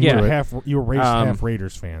grandfathered into Yeah. it. You were raised half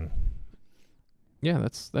Raiders fan. Yeah,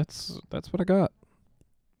 that's what I got.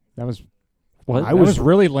 That was What? that was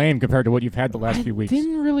really lame compared to what you've had the last I few weeks.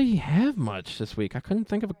 didn't really have much this week. I couldn't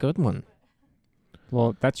think of a good one.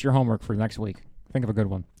 Well, that's your homework for next week. Think of a good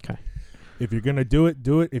one. If you're gonna do it,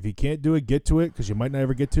 do it. If you can't do it, get to it because you might not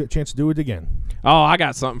ever get to a chance to do it again. Oh, I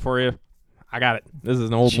got something for you. I got it. This is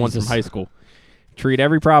an old one from Jesus. high school. Treat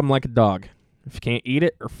every problem like a dog. If you can't eat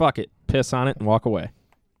it or fuck it, piss on it and walk away.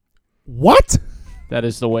 What? That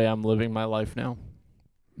is the way I'm living my life now.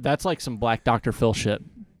 That's like some Black Dr. Phil shit.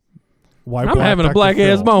 Why? I'm having a Dr. black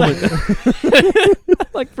ass Phil?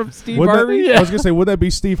 moment. Like from Steve Wouldn't that- Harvey? I was gonna say, would that be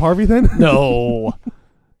Steve Harvey then? No.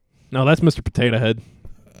 No, that's Mr. Potato Head.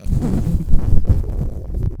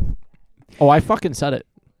 Oh, I fucking said it.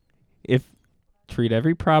 If treat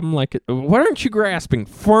every problem like it. Why aren't you grasping?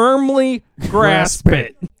 Firmly grasp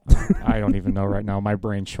it. I don't even know right now. My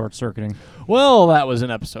brain's short circuiting. Well, that was an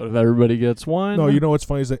episode of Everybody Gets One. No, you know what's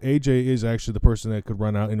funny is that AJ is actually the person that could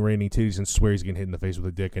run out in raining titties and swear he's getting hit in the face with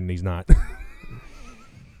a dick, and he's not.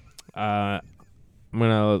 I'm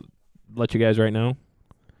gonna let you guys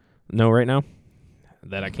know right now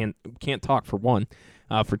that I can't talk for one.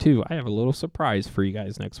 For two, I have a little surprise for you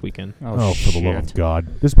guys next weekend. Oh, for the love of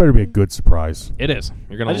God. This better be a good surprise. It is.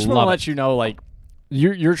 You're gonna I just want to love let you know, like,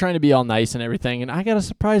 you're trying to be all nice and everything, and I got a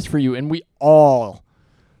surprise for you, and we all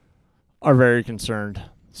are very concerned.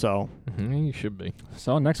 So You should be.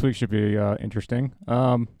 So next week should be interesting.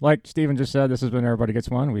 Like Steven just said, this has been Everybody Gets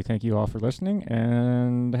One. We thank you all for listening,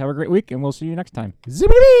 and have a great week, and we'll see you next time.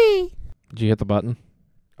 Zippity! Did you hit the button?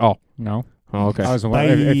 No. Oh, okay. I was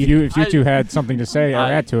if you two had something to say or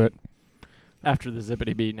I- add to it. after the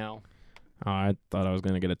zippity beat now. Oh, I thought I was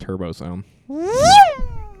gonna get a turbo sound.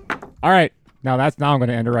 All right. Now I'm going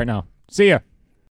to end it right now. See ya.